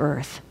to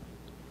earth."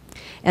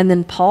 And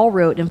then Paul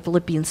wrote in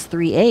Philippians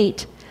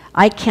 3:8,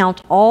 "I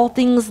count all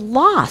things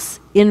loss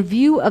in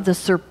view of the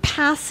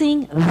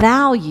surpassing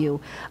value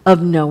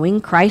of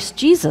knowing Christ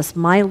Jesus,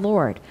 my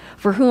Lord,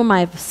 for whom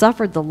I have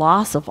suffered the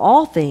loss of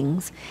all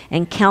things,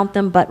 and count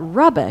them but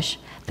rubbish,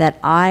 that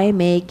I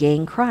may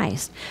gain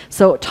Christ."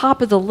 So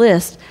top of the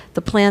list,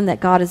 the plan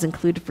that God has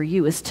included for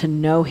you is to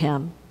know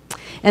him.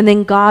 And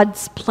then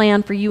God's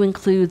plan for you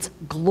includes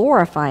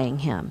glorifying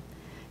him,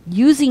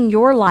 using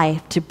your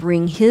life to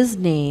bring his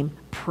name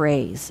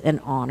praise and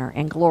honor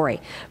and glory.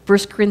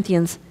 1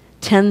 Corinthians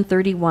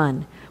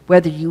 10:31,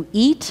 "Whether you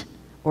eat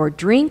or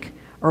drink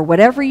or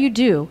whatever you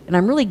do," and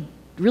I'm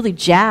really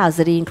jazzed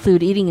that he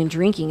include eating and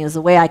drinking as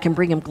a way I can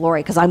bring him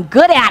glory, because I'm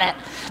good at it.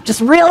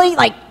 Just really,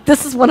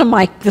 this is one of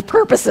the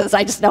purposes.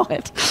 I just know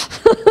it.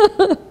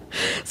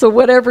 So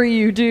whatever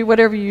you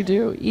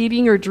do,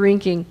 eating or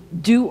drinking,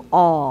 do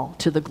all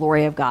to the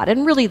glory of God.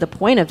 And really the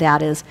point of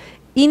that is,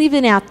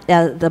 even at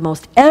the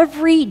most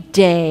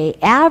everyday,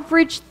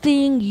 average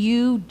thing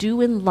you do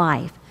in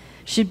life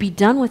should be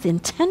done with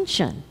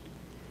intention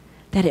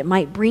that it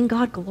might bring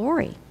God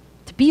glory.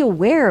 To be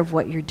aware of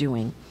what you're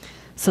doing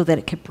so that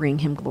it could bring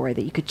him glory,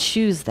 that you could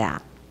choose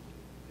that.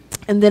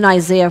 And then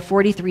Isaiah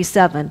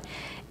 43:7,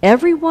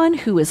 everyone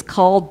who is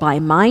called by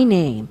my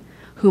name,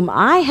 whom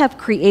I have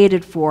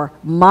created for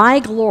my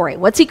glory.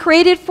 What's he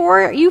created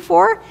for you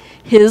for?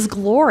 His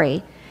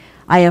glory.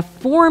 I have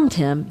formed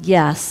him.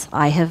 Yes,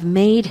 I have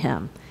made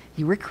him.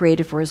 You were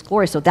created for his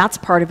glory. So that's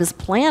part of his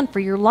plan for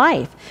your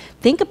life.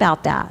 Think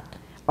about that.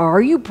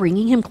 Are you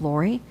bringing him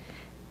glory?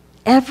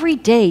 Every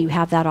day you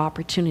have that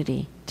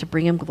opportunity to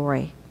bring him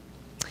glory.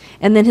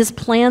 And then his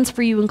plans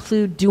for you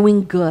include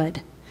doing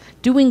good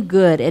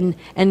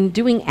and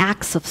doing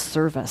acts of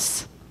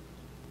service.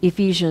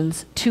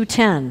 Ephesians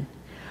 2:10,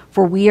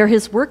 for we are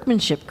his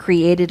workmanship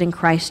created in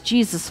Christ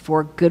Jesus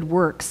for good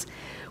works,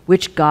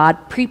 which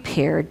God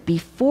prepared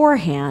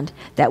beforehand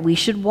that we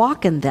should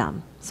walk in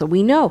them. So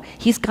we know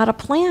he's got a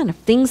plan of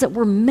things that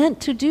we're meant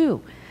to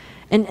do.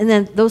 And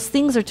then those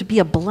things are to be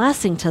a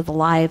blessing to the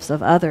lives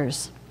of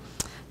others.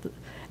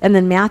 And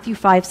then Matthew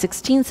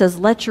 5:16 says,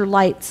 let your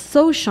light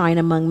so shine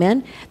among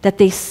men that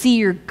they see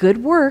your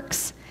good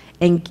works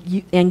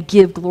and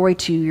give glory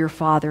to your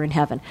Father in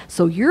heaven.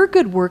 So your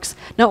good works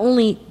not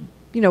only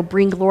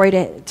bring glory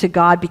to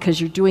God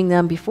because you're doing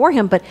them before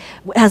him, but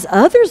as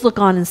others look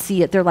on and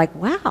see it, they're like,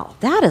 wow,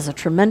 that is a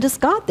tremendous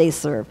God they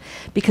serve,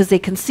 because they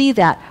can see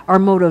that our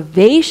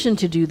motivation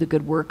to do the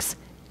good works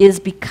is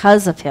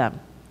because of him.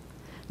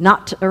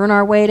 Not to earn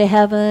our way to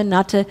heaven,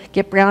 not to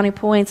get brownie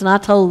points,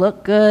 not to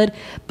look good,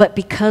 but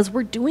because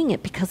we're doing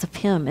it because of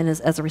him and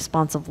as a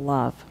response of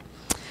love.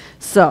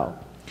 So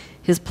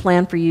his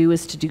plan for you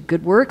is to do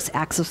good works,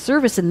 acts of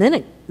service, and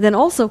then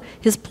also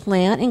his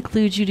plan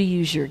includes you to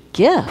use your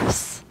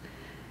gifts.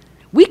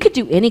 We could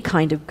do any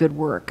kind of good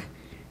work.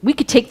 We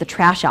could take the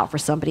trash out for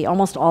somebody.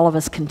 Almost all of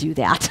us can do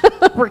that.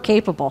 We're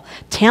capable.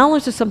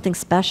 Talents are something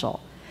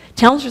special.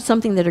 Talents are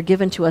something that are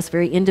given to us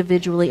very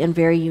individually and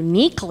very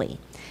uniquely.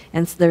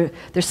 And so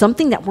there's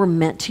something that we're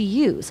meant to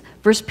use.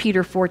 1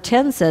 Peter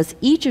 4:10 says,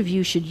 each of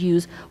you should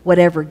use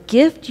whatever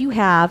gift you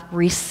have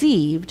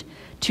received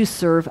to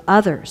serve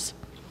others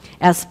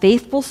as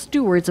faithful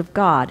stewards of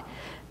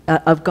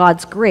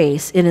God's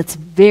grace in its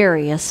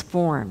various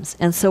forms.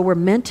 And so we're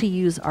meant to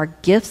use our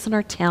gifts and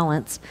our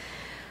talents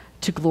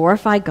to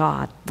glorify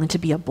God and to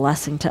be a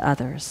blessing to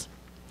others.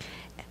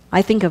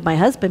 I think of my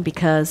husband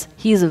because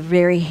he's a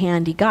very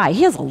handy guy.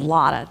 He has a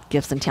lot of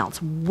gifts and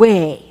talents,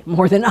 way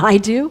more than I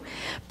do.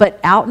 But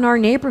out in our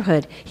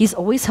neighborhood, he's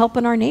always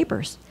helping our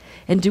neighbors.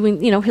 And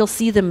doing, he'll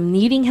see them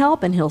needing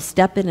help and he'll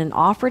step in and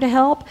offer to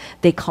help.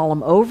 They call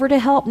him over to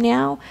help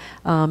now.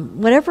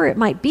 Whatever it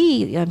might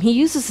be, he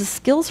uses his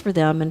skills for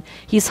them, and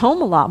he's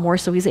home a lot more,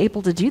 so he's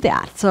able to do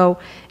that. So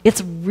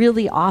it's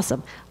really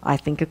awesome. I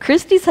think of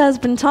Christy's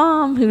husband,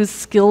 Tom, who's a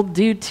skilled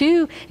dude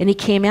too, and he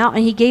came out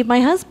and he gave my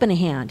husband a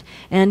hand.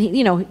 And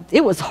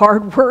it was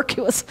hard work.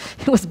 It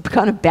was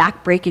kind of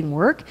back-breaking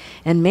work.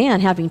 And man,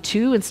 having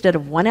two instead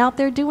of one out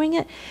there doing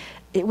it,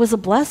 it was a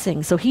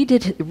blessing. So he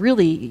did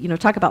really,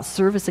 talk about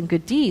service and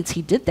good deeds.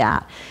 He did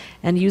that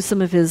and used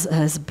some of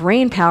his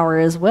brain power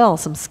as well,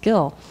 some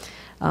skill.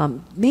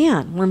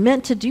 Man, we're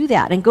meant to do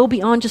that and go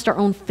beyond just our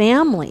own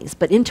families,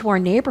 but into our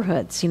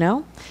neighborhoods,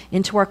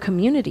 into our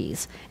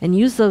communities, and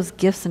use those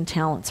gifts and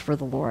talents for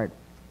the Lord.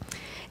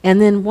 And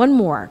then one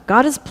more.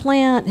 His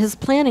plan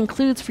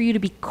includes for you to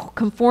be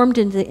conformed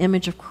into the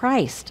image of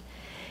Christ.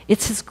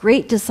 It's his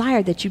great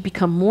desire that you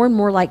become more and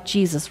more like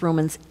Jesus,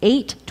 Romans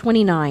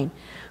 8:29.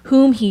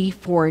 Whom he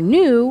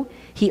foreknew,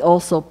 he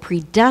also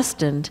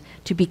predestined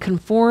to be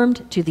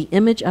conformed to the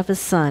image of his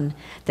Son,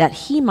 that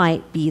he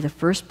might be the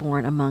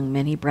firstborn among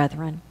many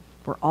brethren.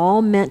 We're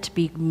all meant to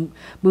be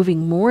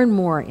moving more and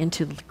more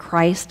into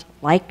Christ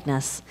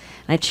likeness.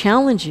 And I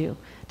challenge you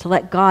to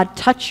let God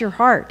touch your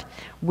heart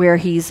where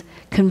he's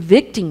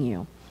convicting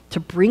you to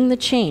bring the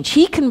change.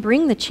 He can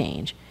bring the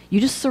change.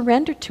 You just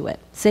surrender to it.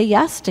 Say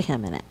yes to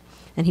him in it,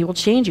 and he will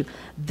change you.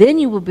 Then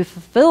you will be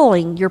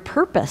fulfilling your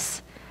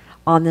purpose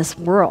on this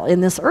world,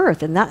 in this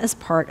earth, and that is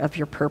part of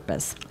your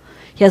purpose.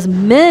 He has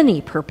many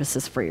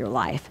purposes for your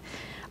life.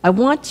 I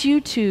want you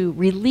to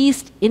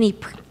release any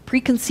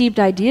preconceived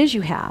ideas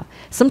you have.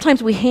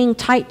 Sometimes we hang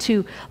tight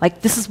to,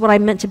 like, this is what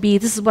I'm meant to be,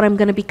 this is what I'm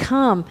going to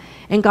become,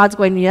 and God's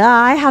going, yeah,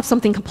 I have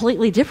something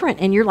completely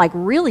different, and you're like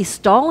really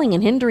stalling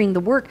and hindering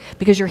the work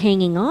because you're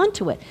hanging on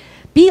to it.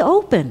 Be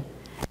open.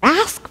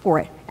 Ask for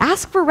it.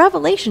 Ask for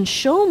revelation.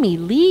 Show me,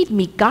 lead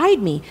me,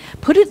 guide me.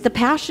 Put the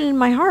passion in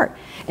my heart,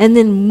 and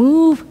then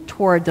move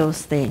toward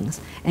those things,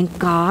 and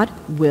God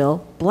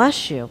will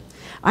bless you.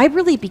 I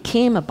really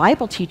became a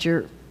Bible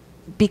teacher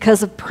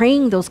because of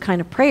praying those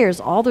kind of prayers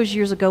all those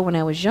years ago when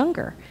I was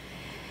younger.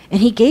 And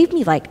he gave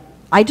me,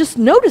 I just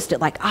noticed it,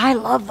 I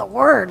love the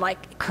word,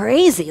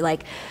 crazy,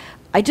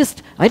 I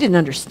didn't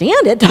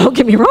understand it, don't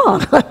get me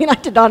wrong. I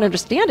did not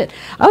understand it.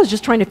 I was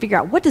just trying to figure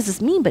out, what does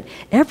this mean? But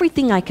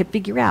everything I could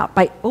figure out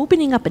by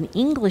opening up an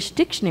English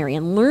dictionary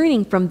and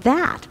learning from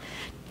that,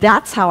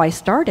 That's how I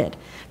started.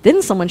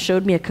 Then someone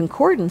showed me a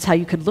concordance, how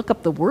you could look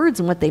up the words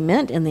and what they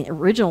meant in the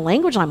original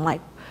language. I'm like,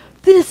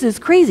 this is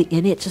crazy.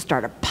 And it just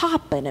started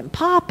popping and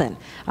popping.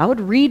 I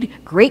would read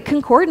great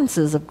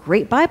concordances of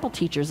great Bible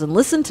teachers and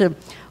listen to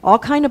all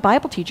kind of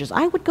Bible teachers.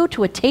 I would go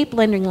to a tape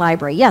lending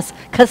library. Yes,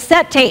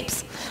 cassette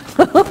tapes.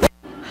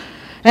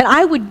 And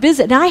I would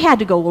visit, and I had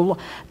to go, well,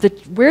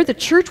 where the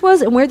church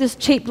was and where this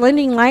tape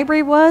lending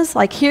library was,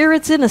 like here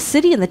it's in a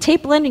city, and the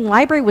tape lending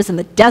library was in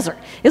the desert.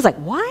 It was like,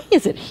 why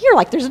is it here?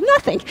 Like there's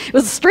nothing. It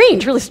was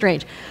strange, really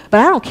strange.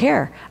 But I don't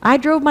care. I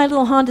drove my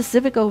little Honda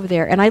Civic over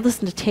there, and I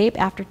listened to tape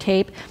after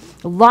tape,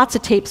 lots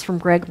of tapes from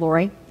Greg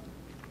Laurie.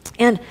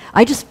 And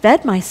I just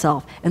fed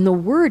myself, and the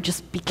Word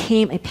just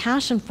became a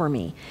passion for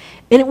me.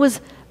 And it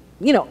was,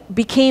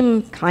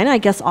 became kind of, I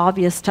guess,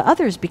 obvious to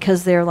others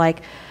because they're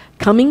like,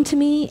 coming to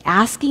me,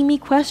 asking me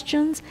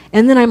questions,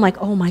 and then I'm like,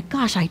 oh my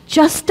gosh, I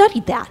just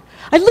studied that.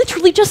 I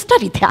literally just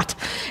studied that.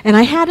 And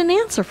I had an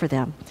answer for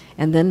them.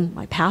 And then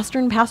my pastor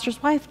and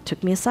pastor's wife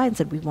took me aside and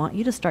said, we want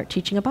you to start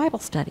teaching a Bible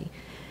study.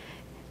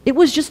 It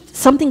was just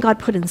something God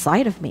put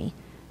inside of me.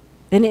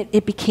 And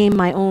it became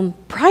my own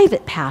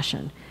private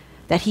passion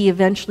that he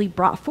eventually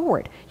brought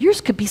forward.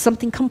 Yours could be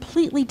something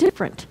completely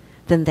different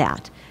than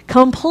that.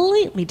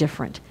 Completely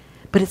different.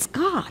 But it's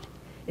God.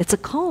 It's a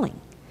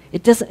calling.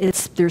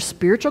 There's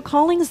spiritual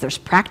callings, there's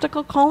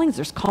practical callings,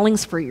 there's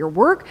callings for your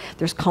work,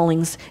 there's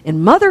callings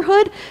in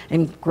motherhood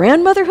and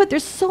grandmotherhood.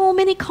 There's so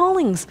many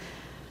callings.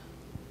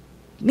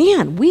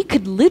 Man, we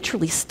could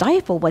literally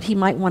stifle what he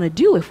might want to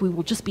do if we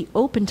will just be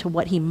open to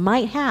what he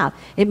might have.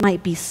 It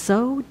might be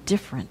so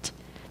different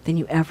than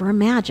you ever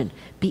imagined.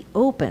 Be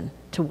open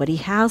to what he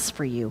has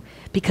for you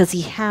because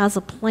he has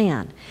a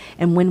plan.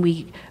 And when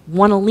we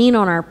want to lean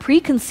on our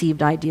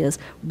preconceived ideas,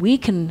 we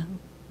can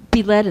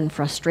be led in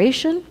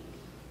frustration,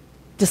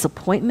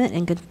 disappointment,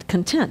 and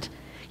content.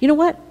 You know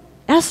what?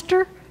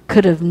 Esther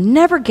could have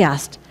never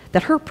guessed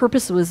that her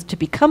purpose was to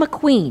become a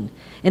queen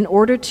in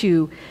order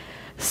to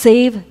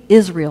save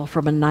Israel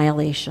from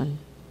annihilation.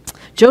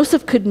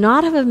 Joseph could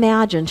not have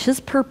imagined his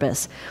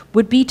purpose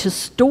would be to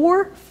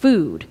store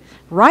food,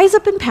 rise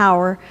up in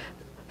power,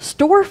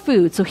 store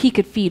food so he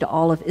could feed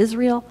all of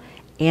Israel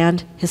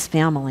and his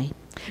family.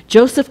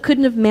 Joseph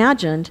couldn't have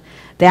imagined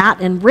that.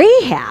 And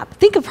Rahab,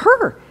 think of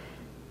her.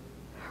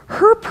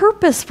 Her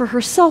purpose for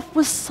herself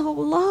was so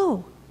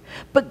low.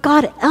 But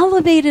God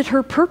elevated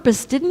her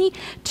purpose, didn't he?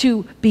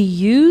 To be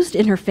used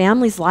in her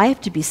family's life,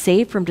 to be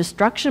saved from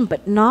destruction,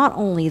 but not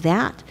only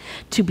that,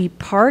 to be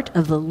part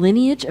of the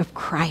lineage of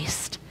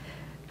Christ.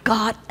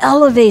 God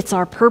elevates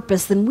our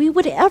purpose than we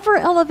would ever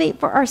elevate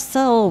for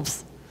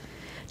ourselves.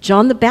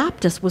 John the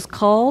Baptist was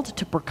called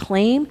to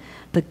proclaim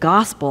the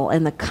gospel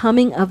and the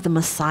coming of the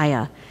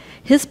Messiah.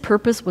 His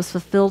purpose was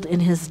fulfilled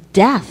in his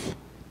death.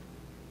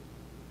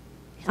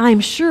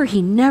 I'm sure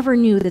he never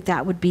knew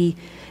that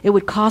it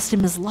would cost him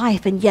his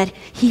life, and yet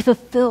he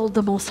fulfilled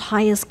the most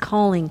highest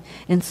calling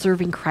in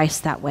serving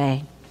Christ that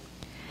way.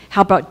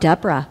 How about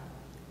Deborah?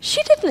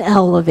 She didn't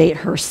elevate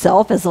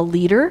herself as a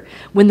leader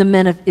when the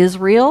men of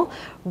Israel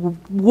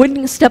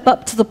wouldn't step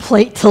up to the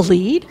plate to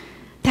lead.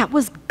 That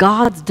was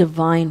God's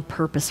divine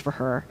purpose for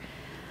her.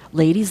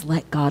 Ladies,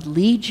 let God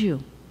lead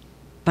you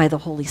by the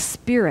Holy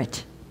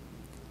Spirit.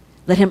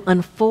 Let him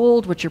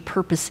unfold what your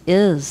purpose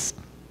is,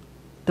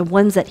 the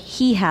ones that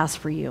he has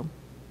for you.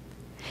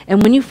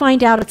 And when you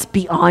find out it's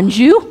beyond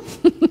you,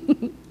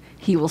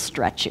 he will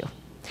stretch you.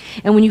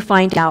 And when you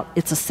find out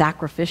it's a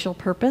sacrificial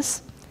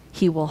purpose,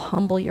 he will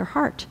humble your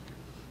heart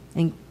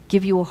and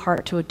give you a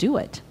heart to do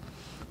it.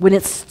 When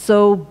it's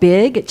so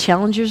big, it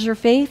challenges your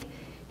faith,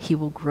 he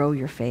will grow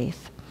your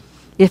faith.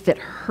 If it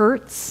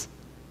hurts,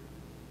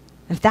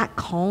 if that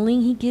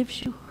calling he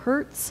gives you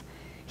hurts,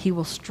 he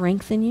will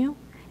strengthen you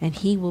and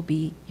he will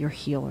be your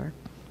healer.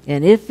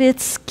 And if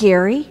it's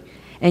scary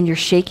and you're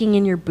shaking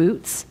in your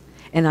boots,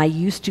 and I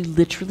used to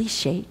literally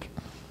shake,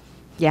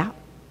 yeah,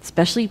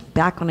 especially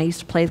back when I used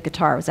to play the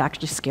guitar, it was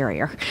actually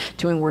scarier.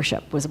 Doing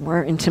worship was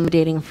more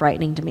intimidating and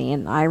frightening to me,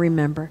 and I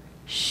remember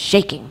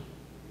shaking.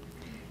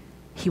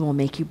 He will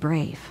make you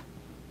brave.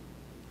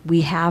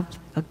 We have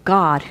a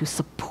God who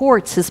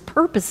supports his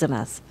purpose in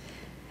us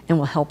and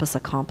will help us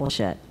accomplish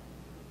it.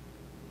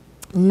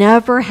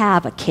 Never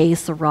have a que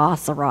sera,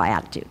 sera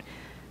attitude.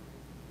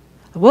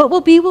 What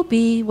will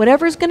be.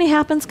 Whatever's going to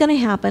happen is going to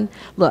happen.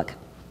 Look,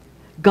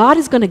 God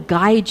is going to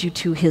guide you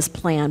to his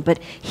plan, but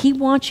he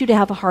wants you to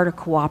have a heart of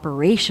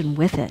cooperation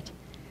with it.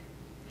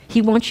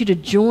 He wants you to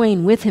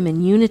join with him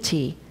in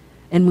unity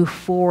and move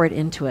forward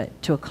into it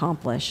to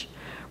accomplish.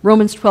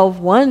 Romans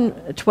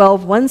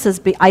 12:1 says,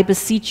 I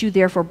beseech you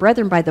therefore,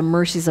 brethren, by the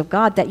mercies of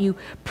God, that you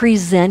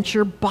present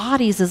your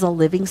bodies as a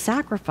living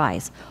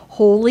sacrifice,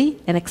 holy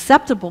and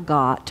acceptable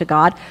to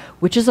God,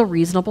 which is a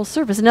reasonable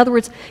service. In other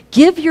words,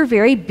 give your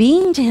very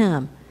being to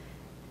him.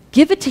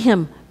 Give it to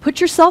him.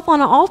 Put yourself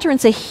on an altar and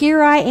say,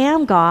 here I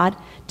am, God.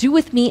 Do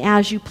with me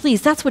as you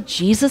please. That's what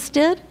Jesus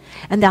did,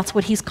 and that's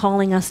what he's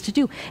calling us to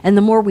do. And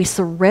the more we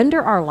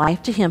surrender our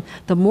life to him,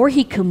 the more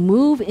he can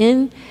move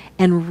in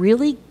and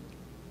really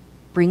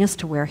bring us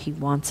to where he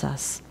wants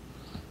us.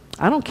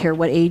 I don't care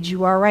what age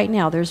you are right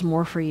now, there's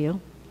more for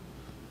you.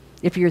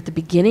 If you're at the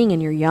beginning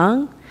and you're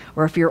young,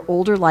 or if you're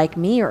older like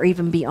me, or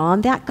even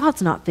beyond that,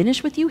 God's not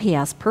finished with you. He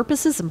has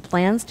purposes and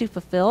plans to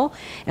fulfill,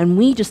 and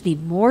we just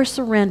need more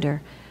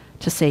surrender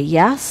to say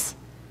yes,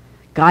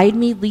 guide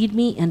me, lead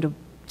me, and to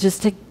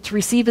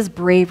receive his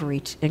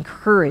bravery and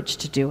courage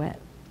to do it.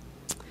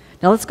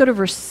 Now let's go to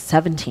verse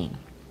 17.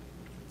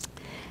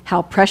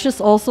 How precious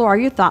also are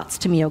your thoughts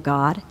to me, O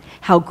God.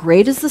 How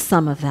great is the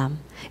sum of them.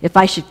 If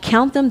I should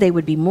count them, they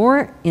would be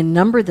more in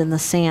number than the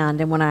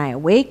sand. And when I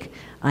awake,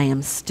 I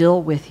am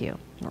still with you.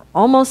 We're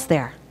almost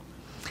there.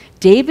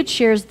 David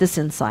shares this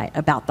insight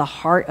about the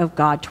heart of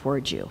God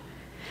towards you,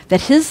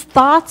 that his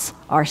thoughts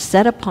are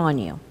set upon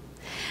you.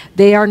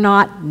 They are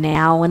not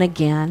now and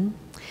again.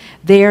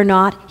 They are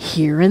not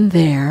here and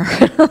there.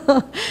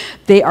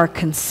 They are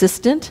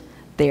consistent.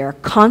 They are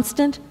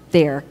constant.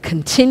 They are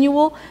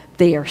continual.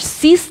 They are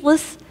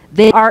ceaseless.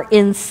 They are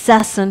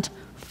incessant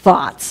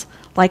thoughts,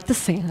 like the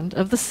sand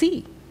of the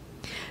sea.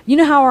 You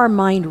know how our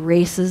mind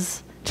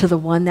races to the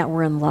one that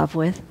we're in love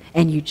with,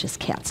 and you just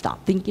can't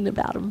stop thinking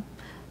about him?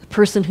 The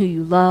person who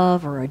you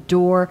love or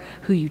adore,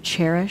 who you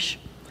cherish.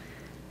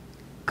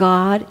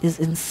 God is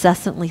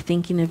incessantly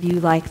thinking of you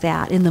like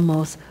that in the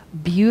most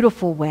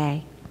beautiful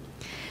way.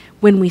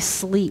 When we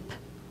sleep,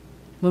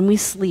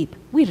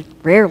 we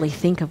rarely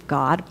think of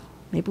God.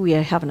 Maybe we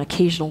have an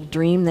occasional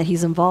dream that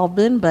he's involved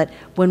in, but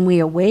when we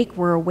awake,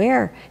 we're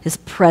aware his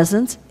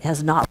presence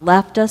has not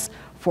left us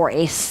for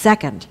a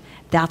second.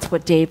 That's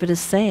what David is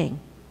saying.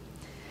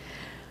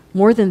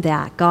 More than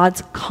that,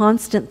 God's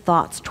constant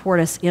thoughts toward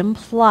us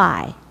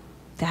imply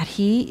that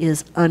he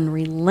is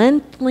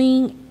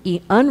unrelentingly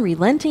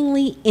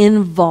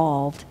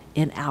involved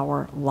in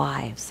our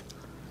lives.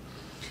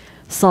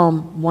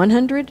 Psalm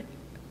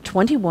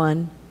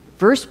 121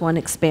 Verse 1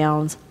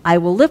 expounds, I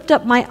will lift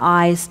up my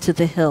eyes to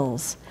the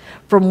hills.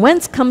 From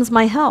whence comes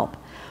my help?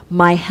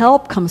 My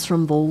help comes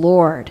from the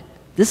Lord.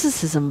 This is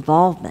his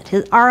involvement.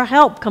 Our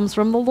help comes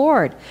from the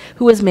Lord,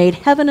 who has made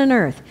heaven and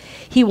earth.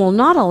 He will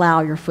not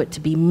allow your foot to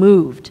be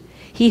moved.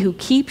 He who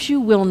keeps you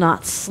will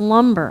not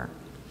slumber.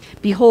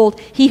 Behold,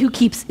 he who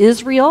keeps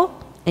Israel,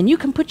 and you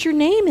can put your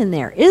name in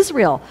there,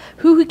 Israel,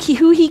 he who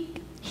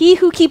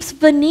keeps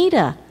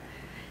Venita.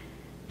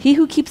 He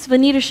who keeps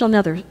Venita shall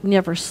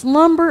never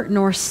slumber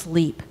nor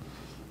sleep.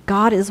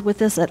 God is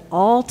with us at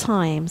all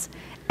times,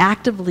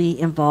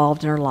 actively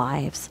involved in our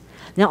lives.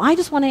 Now, I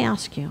just want to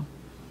ask you,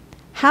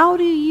 how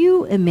do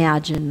you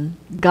imagine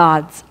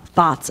God's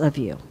thoughts of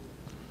you?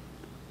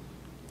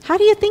 How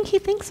do you think he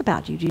thinks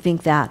about you? Do you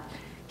think that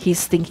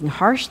he's thinking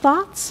harsh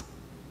thoughts?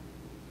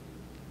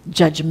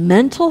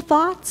 Judgmental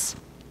thoughts?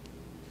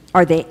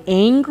 Are they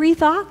angry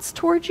thoughts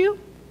towards you?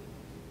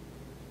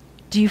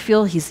 Do you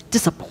feel he's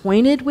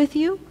disappointed with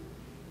you?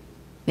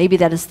 Maybe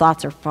that his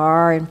thoughts are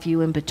far and few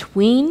in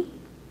between.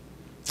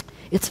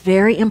 It's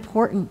very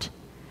important.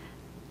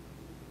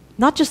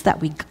 Not just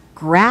that we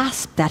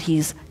grasp that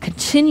he's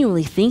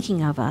continually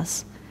thinking of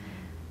us,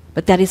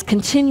 but that he's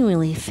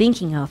continually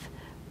thinking of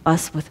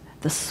us with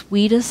the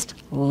sweetest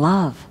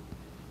love.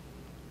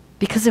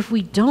 Because if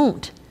we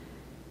don't,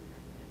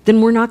 then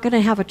we're not going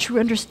to have a true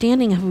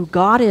understanding of who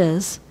God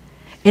is,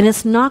 and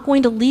it's not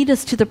going to lead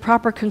us to the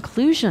proper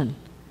conclusion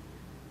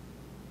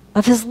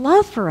of his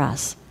love for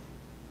us.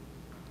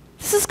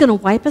 This is going to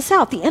wipe us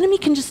out. The enemy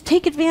can just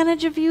take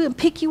advantage of you and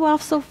pick you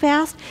off so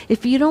fast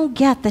if you don't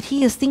get that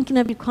he is thinking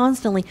of you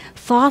constantly.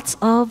 Thoughts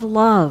of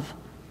love.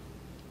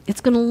 It's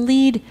going to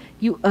lead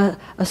you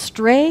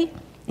astray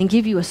and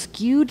give you a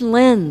skewed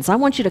lens. I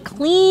want you to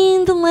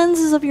clean the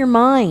lenses of your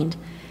mind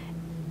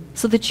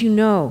so that you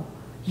know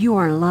you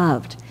are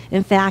loved.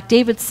 In fact,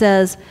 David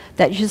says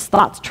that his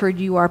thoughts toward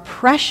you are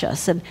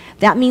precious, and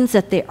that means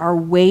that they are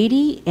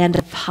weighty and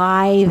of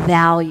high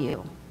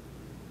value.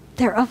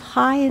 They're of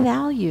high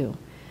value.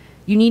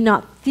 You need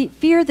not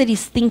fear that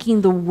he's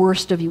thinking the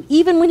worst of you.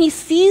 Even when he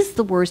sees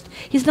the worst,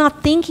 he's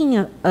not thinking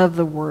of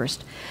the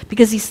worst,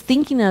 because he's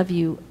thinking of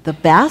you the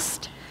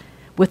best,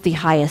 with the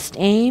highest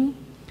aim,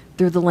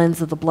 through the lens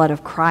of the blood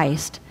of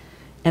Christ,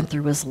 and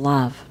through his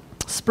love.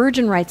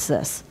 Spurgeon writes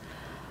this,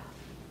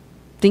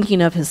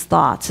 thinking of his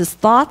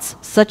thoughts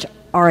such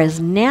are as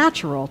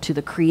natural to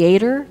the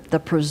Creator, the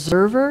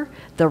Preserver,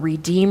 the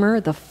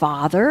Redeemer, the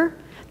Father,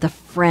 the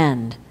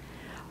Friend.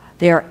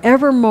 They are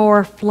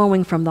evermore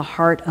flowing from the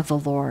heart of the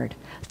Lord.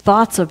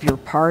 Thoughts of your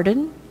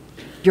pardon,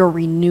 your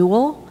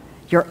renewal,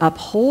 your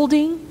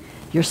upholding,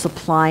 your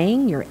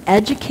supplying, your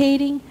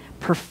educating,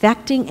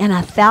 perfecting, and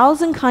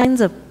 1,000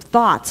 kinds of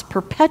thoughts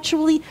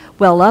perpetually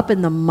well up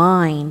in the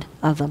mind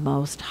of the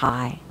Most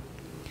High.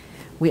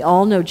 We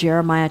all know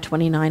Jeremiah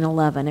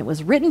 29:11. It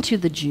was written to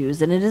the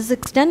Jews, and it is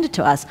extended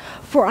to us.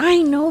 For I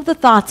know the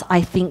thoughts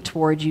I think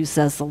toward you,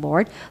 says the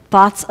Lord,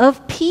 thoughts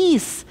of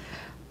peace,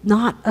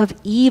 not of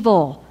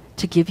evil,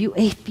 to give you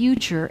a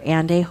future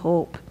and a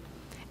hope.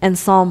 And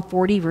Psalm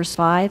 40, verse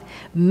 5,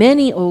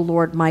 many, O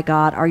Lord my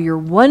God, are your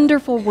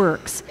wonderful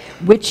works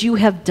which you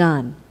have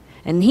done.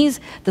 And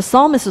the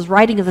psalmist is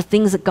writing of the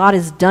things that God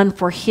has done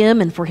for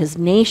him and for his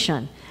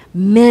nation.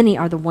 Many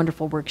are the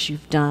wonderful works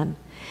you've done.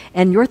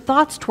 and your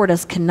thoughts toward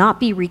us cannot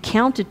be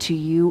recounted to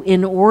you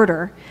in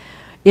order.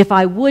 If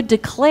I would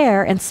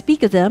declare and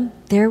speak of them,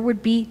 there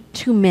would be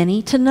too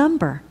many to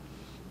number.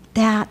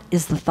 That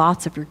is the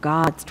thoughts of your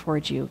God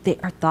towards you. They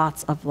are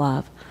thoughts of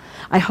love.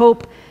 I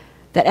hope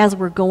that as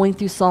we're going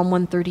through Psalm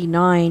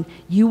 139,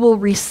 you will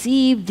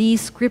receive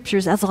these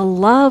scriptures as a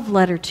love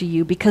letter to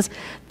you, because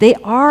they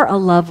are a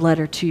love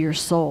letter to your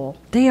soul.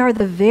 They are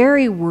the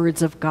very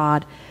words of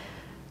God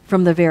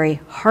from the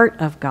very heart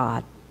of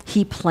God.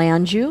 He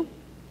planned you.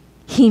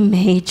 He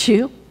made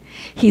you.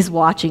 He's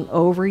watching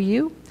over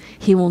you.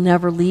 He will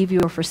never leave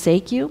you or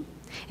forsake you.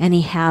 And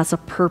he has a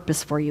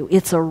purpose for you.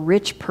 It's a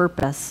rich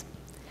purpose.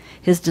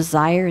 His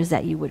desire is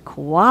that you would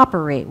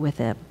cooperate with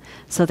him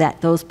so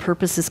that those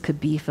purposes could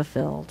be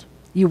fulfilled.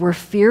 You were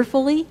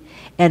fearfully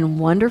and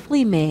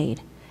wonderfully made,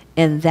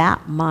 and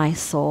that my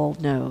soul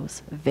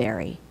knows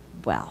very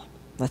well.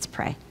 Let's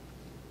pray.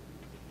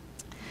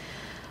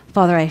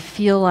 Father, I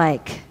feel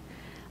like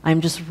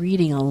I'm just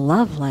reading a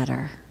love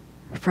letter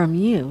from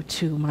you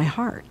to my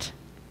heart,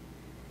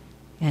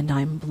 and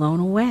I'm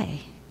blown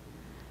away.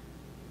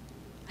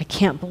 I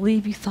can't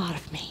believe you thought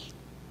of me.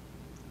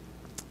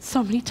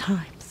 So many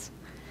times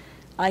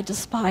I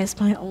despise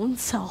my own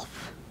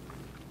self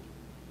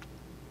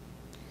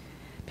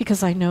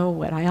because I know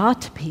what I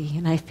ought to be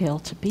and I fail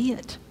to be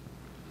it.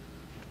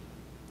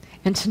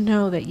 And to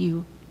know that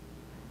you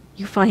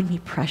find me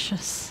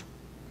precious,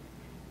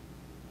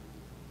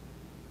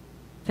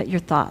 that your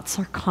thoughts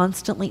are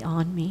constantly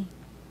on me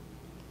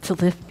to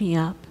lift me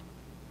up,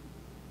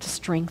 to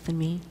strengthen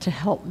me, to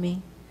help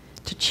me,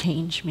 to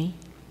change me.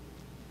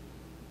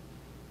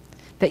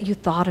 That you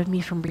thought of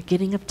me from the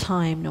beginning of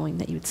time, knowing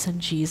that you would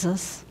send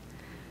Jesus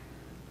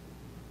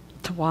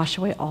to wash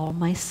away all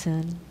my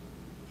sin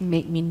and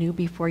make me new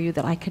before you,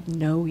 that I could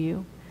know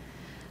you.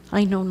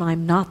 I know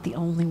I'm not the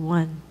only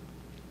one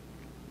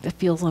that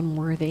feels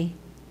unworthy.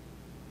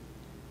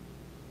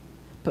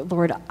 But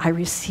Lord, I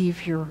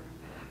receive your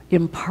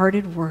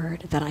imparted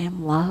word that I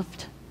am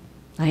loved,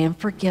 I am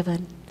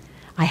forgiven,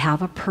 I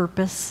have a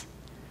purpose,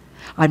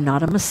 I'm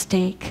not a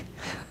mistake,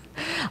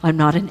 I'm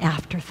not an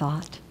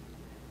afterthought.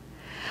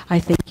 I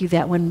thank you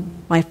that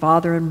when my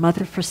father and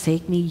mother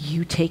forsake me,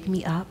 you take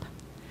me up.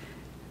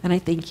 And I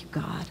thank you,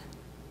 God.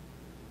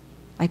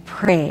 I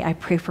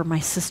pray for my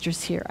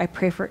sisters here. I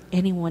pray for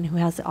anyone who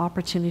has the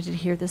opportunity to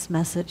hear this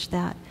message,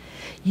 that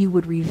you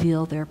would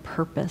reveal their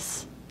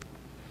purpose,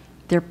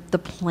 the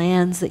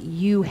plans that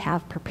you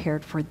have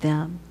prepared for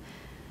them,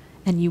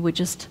 and you would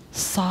just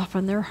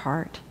soften their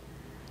heart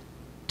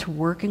to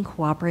work and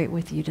cooperate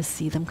with you to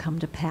see them come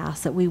to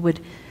pass, that we would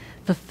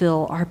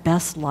fulfill our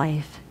best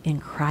life in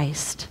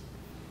Christ.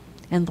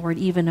 And Lord,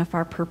 even if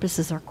our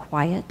purposes are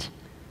quiet,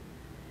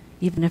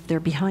 even if they're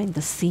behind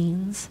the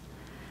scenes,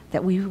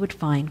 that we would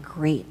find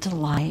great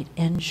delight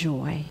and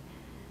joy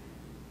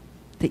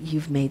that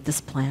you've made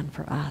this plan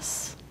for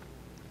us.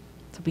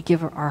 So we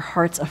give our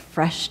hearts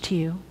afresh to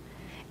you,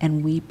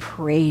 and we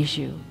praise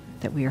you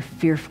that we are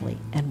fearfully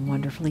and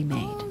wonderfully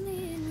made.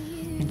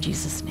 In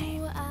Jesus'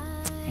 name,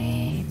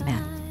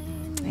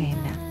 amen.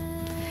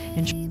 Amen.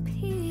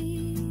 Enjoy.